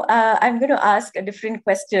now I'm going to ask a different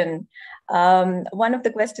question. One of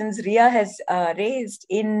the questions Ria has raised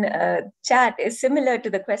in chat is similar to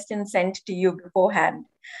the question sent to you beforehand,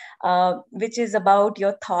 which is about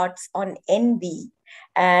your thoughts on envy.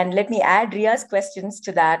 And let me add Ria's questions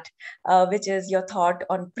to that, which is your thought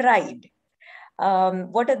on pride.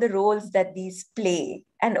 What are the roles that these play?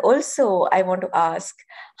 And also, I want to ask,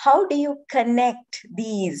 how do you connect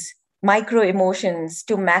these micro emotions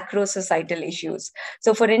to macro societal issues?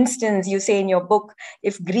 So for instance, you say in your book,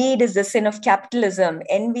 if greed is the sin of capitalism,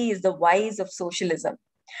 envy is the vice of socialism.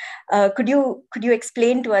 Could you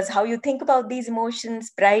explain to us how you think about these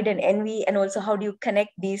emotions, pride and envy, and also how do you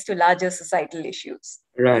connect these to larger societal issues?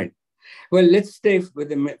 Right. Well, let's stay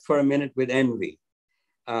for a minute with envy.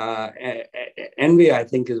 Envy, I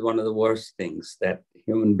think, is one of the worst things that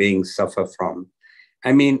human beings suffer from.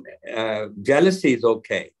 Jealousy is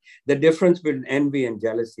okay. The difference between envy and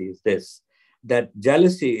jealousy is this, that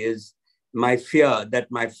jealousy is my fear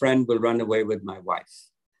that my friend will run away with my wife.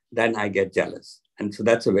 Then I get jealous. And so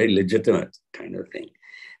that's a very legitimate kind of thing.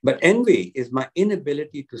 But envy is my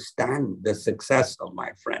inability to stand the success of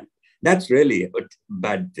my friend. That's really a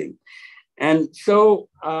bad thing. And so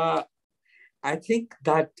I think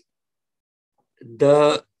that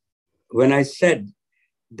when I said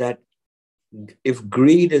that if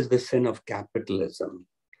greed is the sin of capitalism,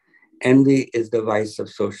 envy is the vice of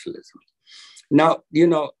socialism. Now,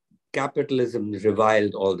 capitalism is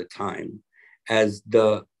reviled all the time as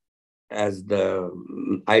the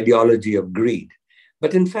ideology of greed.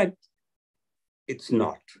 But in fact, it's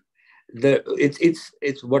not.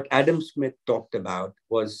 It's what Adam Smith talked about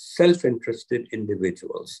was self-interested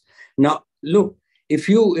individuals. Now, look, if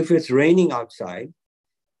it's raining outside,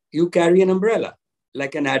 you carry an umbrella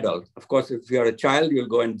like an adult. Of course, if you're a child, you'll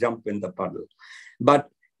go and jump in the puddle. But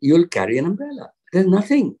you'll carry an umbrella. There's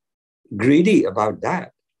nothing greedy about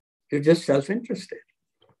that. You're just self-interested.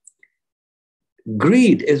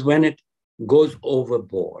 Greed is when it goes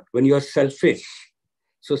overboard, when you're selfish.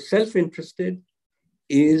 So self-interested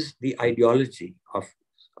is the ideology of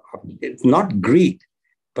it's not greed,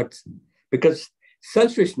 but because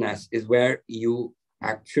selfishness is where you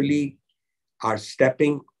actually are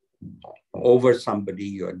stepping over somebody,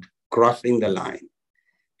 you're crossing the line,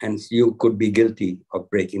 and you could be guilty of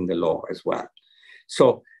breaking the law as well.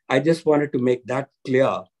 So I just wanted to make that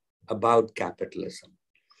clear about capitalism.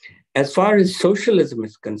 As far as socialism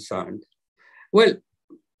is concerned, well,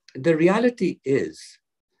 the reality is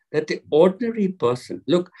that the ordinary person,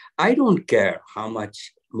 look, I don't care how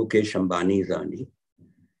much Mukesh Ambani is earning.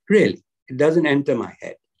 Really, it doesn't enter my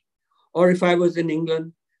head. Or if I was in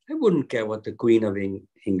England, I wouldn't care what the Queen of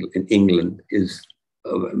England is,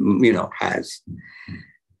 has.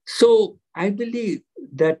 So I believe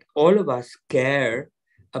that all of us care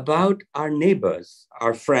about our neighbors,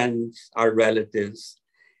 our friends, our relatives.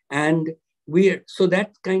 And so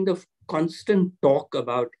that kind of constant talk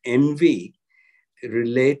about envy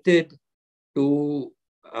related to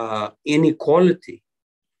inequality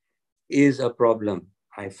is a problem,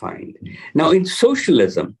 I find. Now, in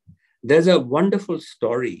socialism, there's a wonderful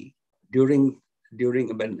story during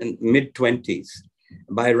mid-20s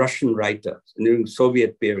by Russian writers during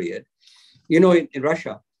Soviet period. In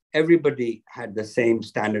Russia, everybody had the same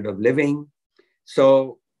standard of living.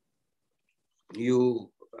 So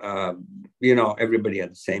everybody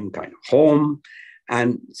had the same kind of home.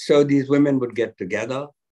 And so these women would get together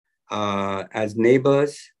as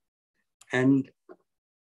neighbors. And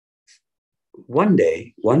one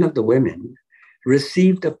day, one of the women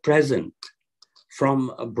received a present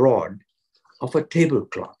from abroad of a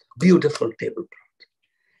tablecloth, beautiful tablecloth.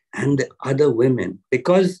 And the other women,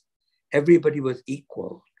 because everybody was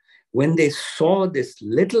equal, when they saw this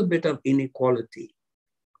little bit of inequality,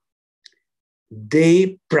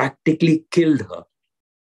 they practically killed her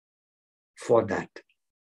for that.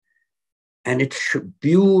 And it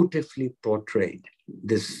beautifully portrayed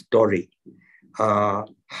this story,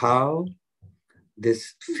 how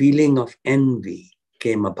this feeling of envy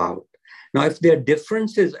came about. Now, if there are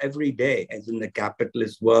differences every day, as in the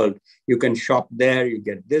capitalist world, you can shop there, you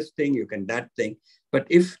get this thing, you can that thing. But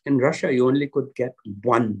if in Russia, you only could get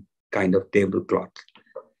one kind of tablecloth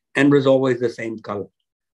and was always the same color,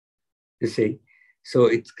 you see? So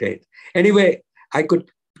it's great. Anyway, I could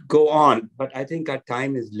go on, but I think our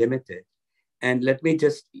time is limited. And let me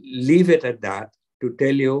just leave it at that to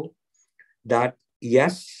tell you that,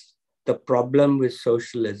 yes, the problem with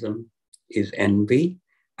socialism is envy.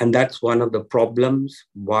 And that's one of the problems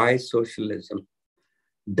why socialism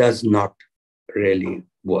does not really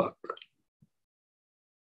work.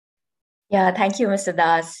 Yeah, thank you, Mr.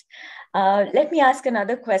 Das. Let me ask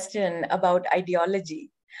another question about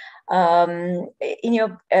ideology.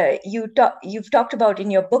 You've talked about in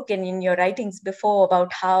your book and in your writings before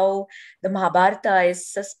about how the Mahabharata is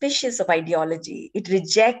suspicious of ideology. It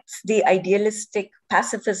rejects the idealistic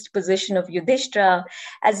pacifist position of Yudhishthira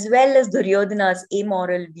as well as Duryodhana's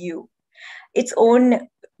amoral view. Its own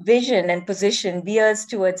vision and position veers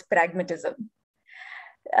towards pragmatism.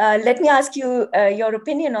 Let me ask you your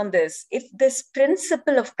opinion on this. If this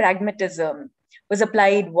principle of pragmatism was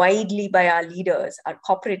applied widely by our leaders, our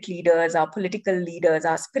corporate leaders, our political leaders,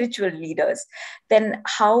 our spiritual leaders, then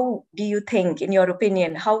how do you think, in your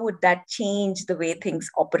opinion, how would that change the way things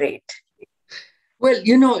operate? Well,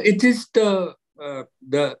 it is the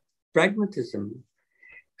pragmatism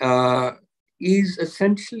is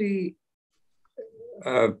essentially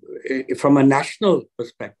from a national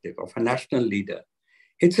perspective of a national leader.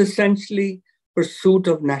 It's essentially pursuit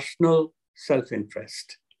of national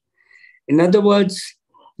self-interest. In other words,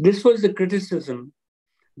 this was the criticism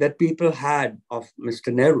that people had of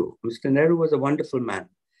Mr. Nehru. Mr. Nehru was a wonderful man,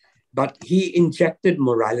 but he injected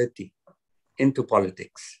morality into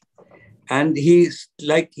politics. And he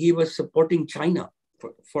was supporting China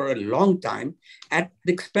for a long time at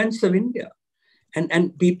the expense of India.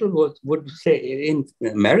 And people would say,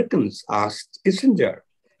 Americans asked Kissinger,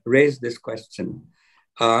 raised this question.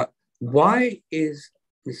 Why is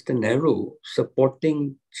Mr. Nehru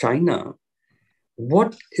supporting China?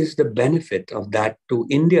 What is the benefit of that to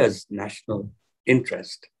India's national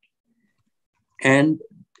interest? And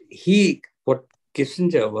what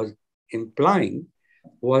Kissinger was implying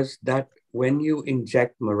was that when you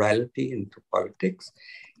inject morality into politics,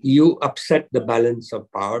 you upset the balance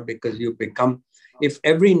of power because you become, if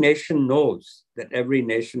every nation knows that every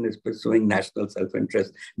nation is pursuing national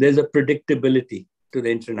self-interest, there's a predictability to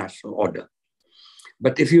the international order.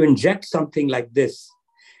 But if you inject something like this,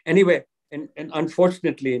 anyway, and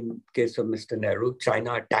unfortunately, in case of Mr. Nehru,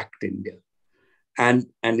 China attacked India. And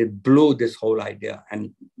it blew this whole idea.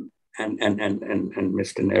 And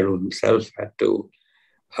Mr. Nehru himself had to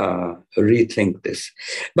rethink this.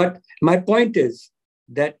 But my point is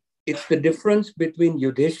that it's the difference between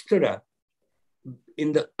Yudhishthira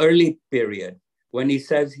in the early period, when he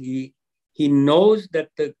says he knows that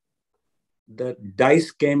the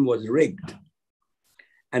dice game was rigged.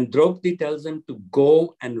 And Draupadi tells him to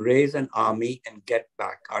go and raise an army and get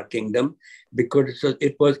back our kingdom because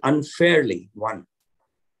it was unfairly won,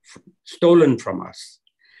 stolen from us.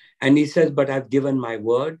 And he says, but I've given my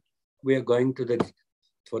word. We are going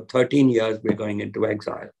for 13 years, we're going into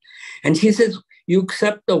exile. And she says, you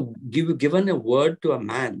accept you've given a word to a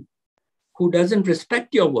man who doesn't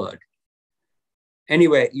respect your word.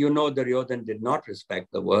 Anyway, you know, Duryodhana did not respect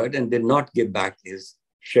the word and did not give back his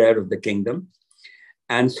share of the kingdom.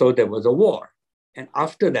 And so there was a war. And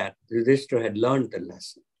after that, Yudhishthira had learned the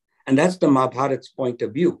lesson. And that's the Mahabharat's point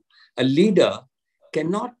of view. A leader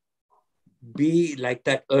cannot be like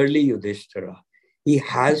that early Yudhishthira. He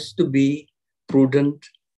has to be prudent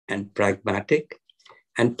and pragmatic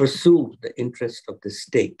and pursue the interest of the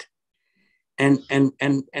state. And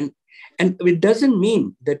it doesn't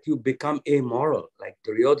mean that you become amoral like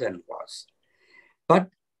Duryodhana was. But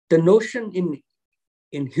the notion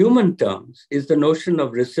in human terms is the notion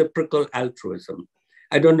of reciprocal altruism.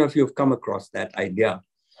 I don't know if you've come across that idea.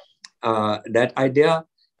 That idea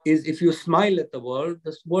is if you smile at the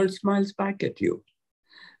world smiles back at you.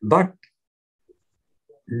 But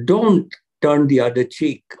don't turn the other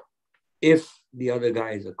cheek if the other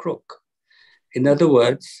guy is a crook. In other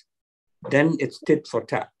words, then it's tit for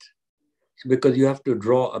tat, because you have to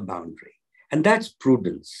draw a boundary. And that's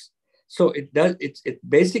prudence. So it's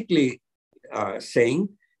basically saying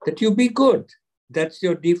that you be good. That's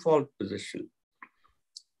your default position.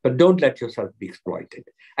 But don't let yourself be exploited.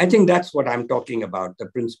 I think that's what I'm talking about, the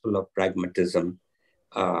principle of pragmatism,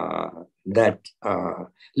 that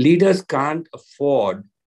leaders can't afford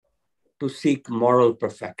to seek moral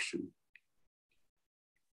perfection.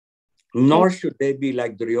 Nor should they be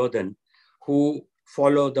like Duryodhana, who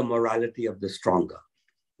follow the morality of the stronger.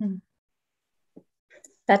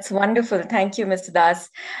 That's wonderful. Thank you, Mr. Das.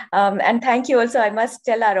 And thank you also. I must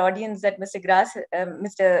tell our audience that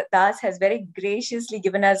Mr. Das has very graciously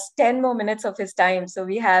given us 10 more minutes of his time. So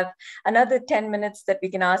we have another 10 minutes that we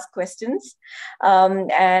can ask questions.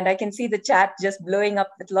 And I can see the chat just blowing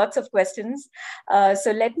up with lots of questions.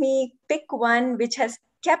 So let me pick one which has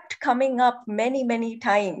kept coming up many, many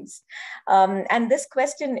times. And this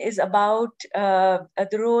question is about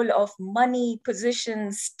the role of money,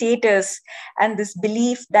 position, status, and this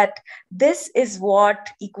belief that this is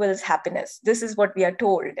what equals happiness. This is what we are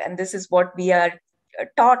told, and this is what we are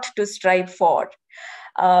taught to strive for.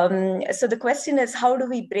 So the question is, how do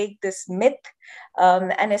we break this myth,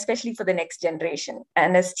 and especially for the next generation?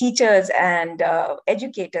 And as teachers and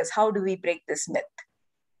educators, how do we break this myth?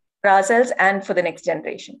 For ourselves and for the next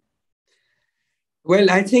generation?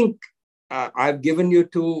 Well, I think I've given you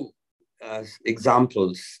two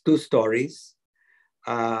examples, two stories.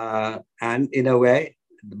 And in a way,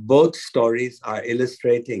 both stories are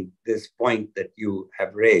illustrating this point that you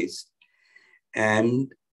have raised.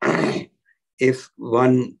 And if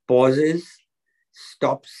one pauses,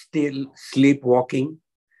 stops still, sleepwalking,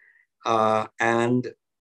 and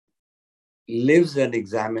lives an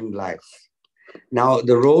examined life. Now,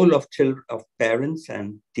 the role of parents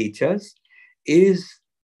and teachers is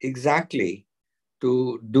exactly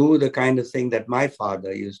to do the kind of thing that my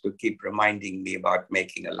father used to keep reminding me about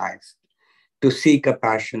making a life, to seek a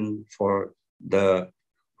passion for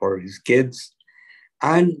his kids,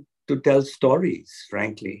 and to tell stories,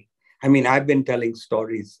 frankly. I mean, I've been telling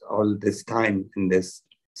stories all this time in this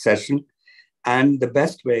session, and the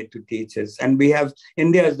best way to teach is, and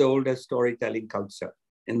India is the oldest storytelling culture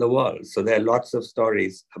in the world. So there are lots of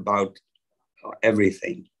stories about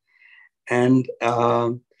everything. And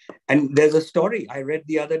there's a story I read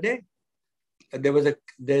the other day. There was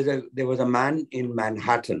a man in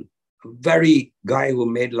Manhattan, a very guy who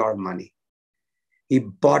made a lot of money. He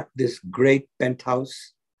bought this great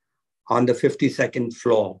penthouse on the 52nd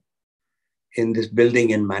floor in this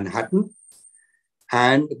building in Manhattan.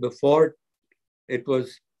 And before it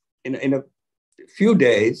was, in a few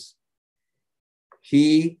days,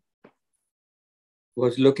 he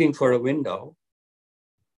was looking for a window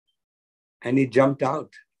and he jumped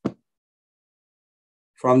out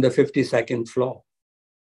from the 52nd floor.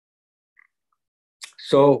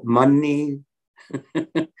 So money,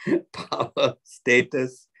 power,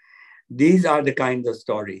 status, these are the kinds of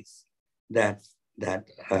stories that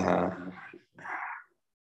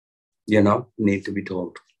need to be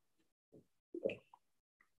told.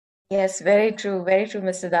 Yes, very true,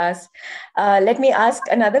 Mr. Das. Let me ask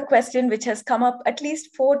another question which has come up at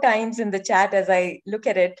least 4 times in the chat as I look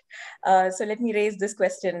at it. So let me raise this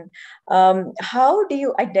question. How do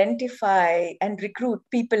you identify and recruit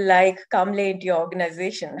people like Kamle into your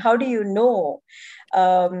organization? How do you know?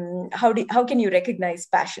 How can you recognize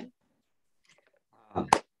passion?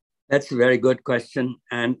 That's a very good question.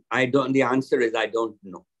 And the answer is I don't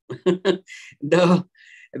know.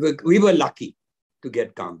 We were lucky to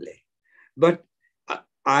get Kamle. But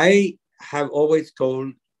I have always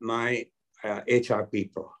told my HR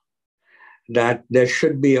people that there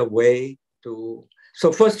should be a way to...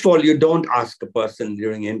 So first of all, you don't ask a person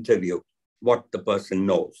during interview what the person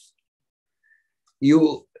knows.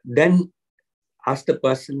 You then ask the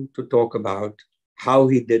person to talk about how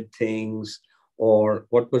he did things, or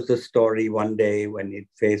what was the story one day when he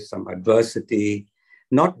faced some adversity,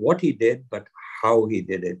 not what he did, but how he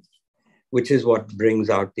did it, which is what brings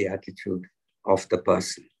out the attitude of the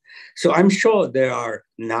person. So I'm sure there are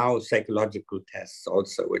now psychological tests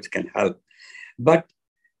also which can help. But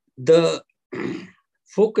the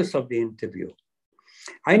focus of the interview,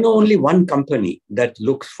 I know only one company that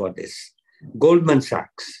looks for this, Goldman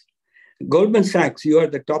Sachs. Goldman Sachs, you are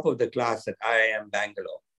the top of the class at IIM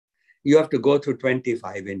Bangalore. You have to go through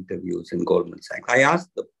 25 interviews in Goldman Sachs. I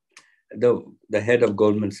asked the head of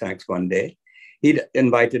Goldman Sachs one day. He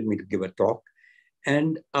invited me to give a talk.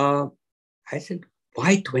 And I said,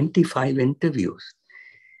 why 25 interviews?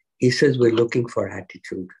 He says, we're looking for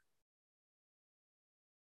attitude.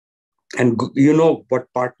 And you know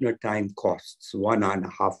what partner time costs,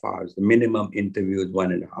 1.5 hours. The minimum interview is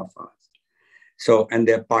 1.5 hours. So, and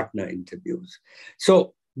they're partner interviews.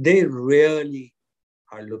 So they really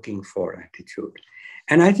are looking for attitude.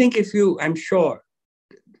 And I think I'm sure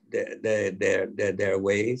there are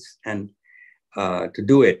ways and to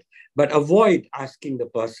do it, but avoid asking the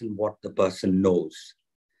person what the person knows,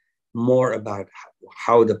 more about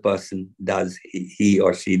how the person does, he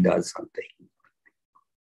or she does something.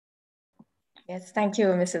 Yes, thank you,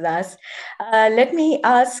 Mr. Das. Let me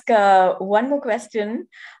ask one more question.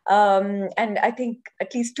 And I think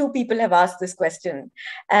at least 2 people have asked this question.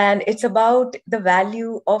 And it's about the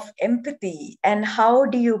value of empathy and how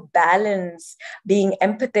do you balance being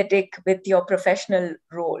empathetic with your professional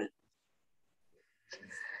role?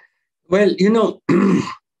 Well, you know,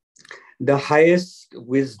 the highest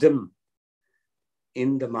wisdom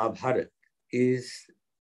in the Mahabharata is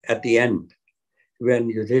at the end, when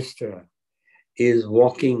Yudhishthira is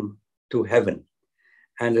walking to heaven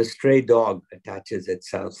and a stray dog attaches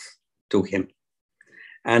itself to him.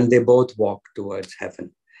 And they both walk towards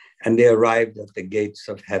heaven. And they arrived at the gates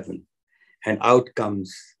of heaven. And out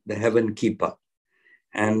comes the heaven keeper.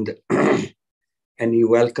 And, and he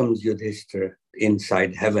welcomes Yudhishthira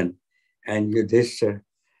inside heaven. And Yudhishthira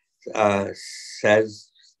says,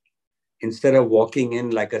 instead of walking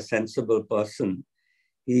in like a sensible person,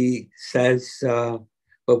 he says,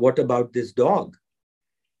 but what about this dog?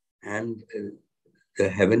 And the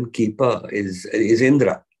heaven keeper is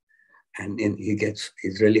Indra. And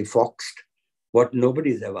he's really foxed.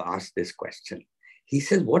 Nobody's ever asked this question. He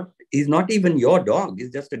says, he's not even your dog.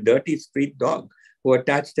 He's just a dirty street dog who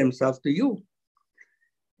attached himself to you.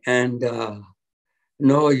 And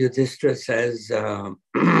no, Yudhishthira says,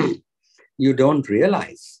 you don't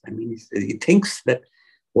realize. I mean, he thinks that,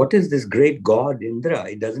 what is this great god,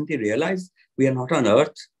 Indra? Doesn't he realize we are not on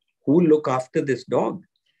earth? Who will look after this dog?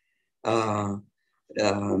 And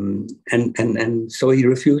so he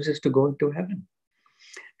refuses to go into heaven.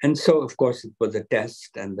 And so, of course, it was a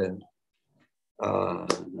test, and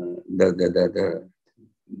the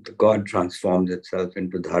God transforms itself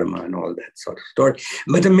into dharma and all that sort of story.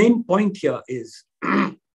 But the main point here is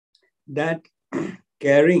that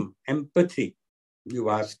caring, empathy, you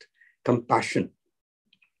asked, compassion,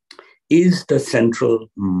 is the central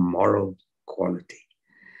moral quality.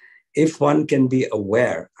 If one can be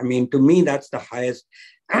aware, I mean, to me, that's the highest.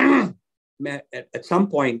 At some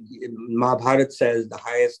point, Mahabharata says the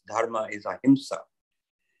highest dharma is ahimsa.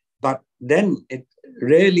 But then it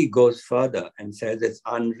really goes further and says it's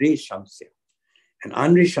anrishamsya. And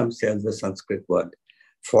anrishamsya is the Sanskrit word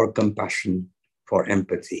for compassion, for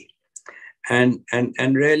empathy. And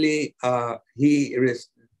really, Yudhishthira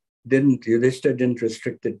didn't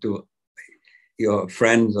restrict it to your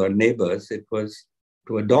friends or neighbors. It was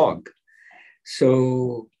to a dog.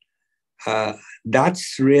 So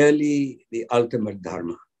that's really the ultimate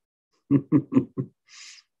dharma.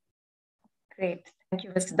 Great. Thank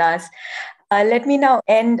you, Mr. Das. Let me now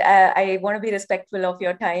end. I want to be respectful of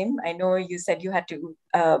your time. I know you said you had to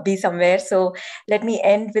be somewhere. So let me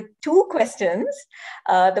end with two questions.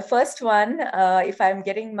 The first one, if I'm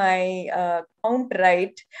getting my count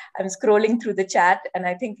right, I'm scrolling through the chat and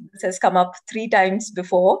I think this has come up 3 times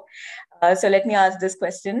before. So let me ask this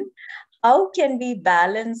question. How can we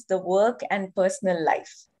balance the work and personal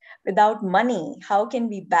life? Without money, how can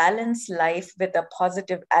we balance life with a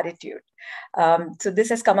positive attitude? So this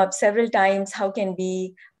has come up several times. How can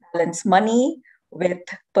we balance money with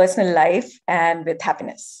personal life and with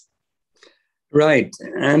happiness? Right.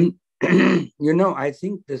 And, I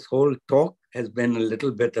think this whole talk has been a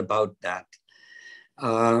little bit about that.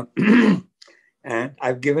 And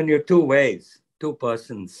I've given you 2 ways, 2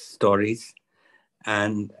 persons' stories,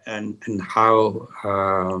 and how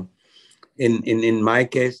in my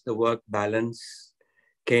case the work balance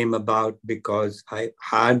came about because I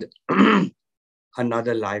had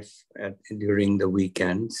another life during the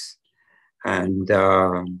weekends, and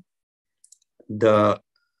the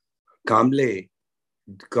Kamble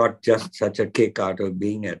got just such a kick out of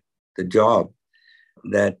being at the job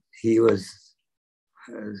that he was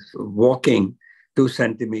walking 2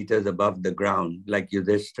 centimeters above the ground, like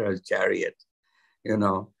Yudhishthira's chariot,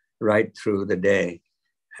 right through the day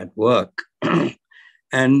at work.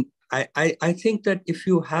 And I think that if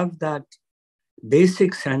you have that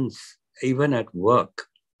basic sense, even at work,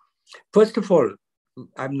 first of all,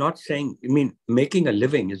 I'm not saying, making a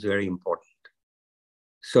living is very important.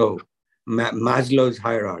 So Maslow's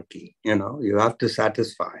hierarchy, you have to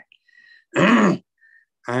satisfy. And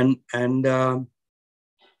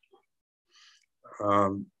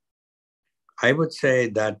I would say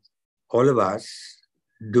that all of us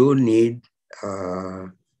do need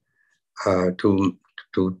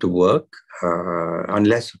to work,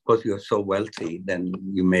 unless, of course, you're so wealthy, then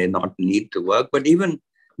you may not need to work. But even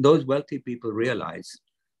those wealthy people realize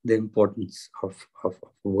the importance of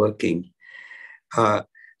working.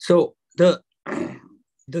 So the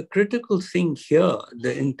critical thing here,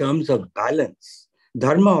 in terms of balance,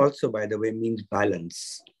 dharma also, by the way, means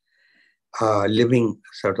balance, living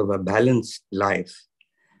sort of a balanced life.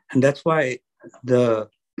 And that's why the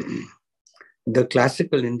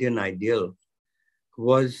classical Indian ideal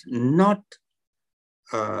was not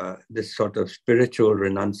this sort of spiritual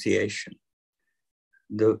renunciation.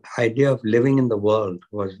 The idea of living in the world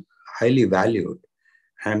was highly valued.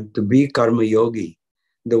 And to be karma yogi,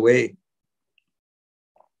 the way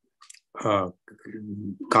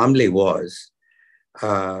Kamble was,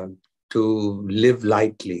 to live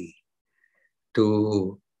lightly,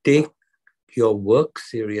 to take your work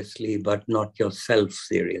seriously, but not yourself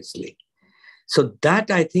seriously. So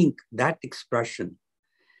that, I think, that expression,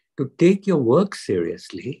 to take your work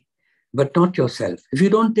seriously, but not yourself. If you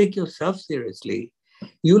don't take yourself seriously,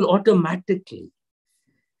 you'll automatically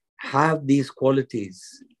have these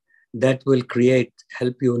qualities that will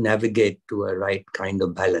help you navigate to a right kind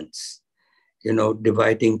of balance,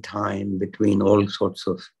 dividing time between all sorts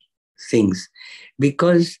of things,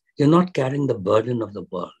 because you're not carrying the burden of the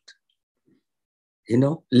world.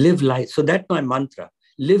 Live light. So that's my mantra.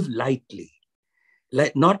 Live lightly,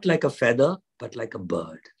 not like a feather, but like a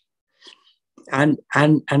bird. And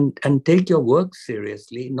take your work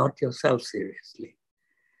seriously, not yourself seriously.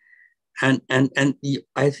 And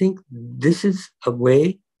I think this is a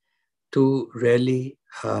way to really,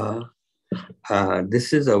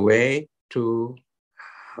 this is a way to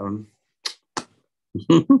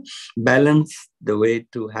balance the way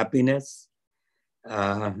to happiness.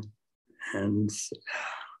 And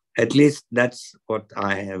at least that's what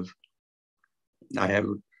I have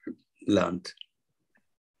learned.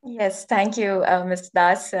 Yes, thank you, Mr.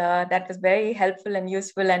 Das. That was very helpful and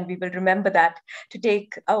useful, and we will remember that, to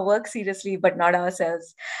take our work seriously, but not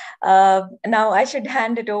ourselves. Now, I should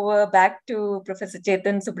hand it over back to Professor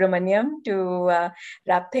Chetan Subramaniam to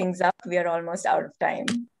wrap things up. We are almost out of time.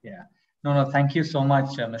 Yeah. No, thank you so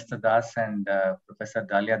much, Mr. Das and Professor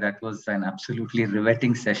Dalia. That was an absolutely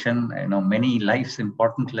riveting session. Many life's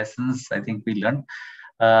important lessons I think we learned.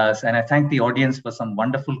 And I thank the audience for some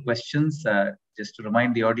wonderful questions. Just to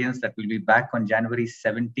remind the audience that we'll be back on January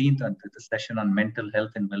 17th on the session on mental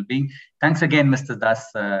health and well-being. Thanks again, Mr. Das.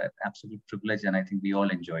 Absolute privilege. And I think we all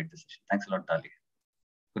enjoyed the session. Thanks a lot, Dalia.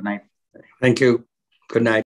 Good night. Thank you. Good night.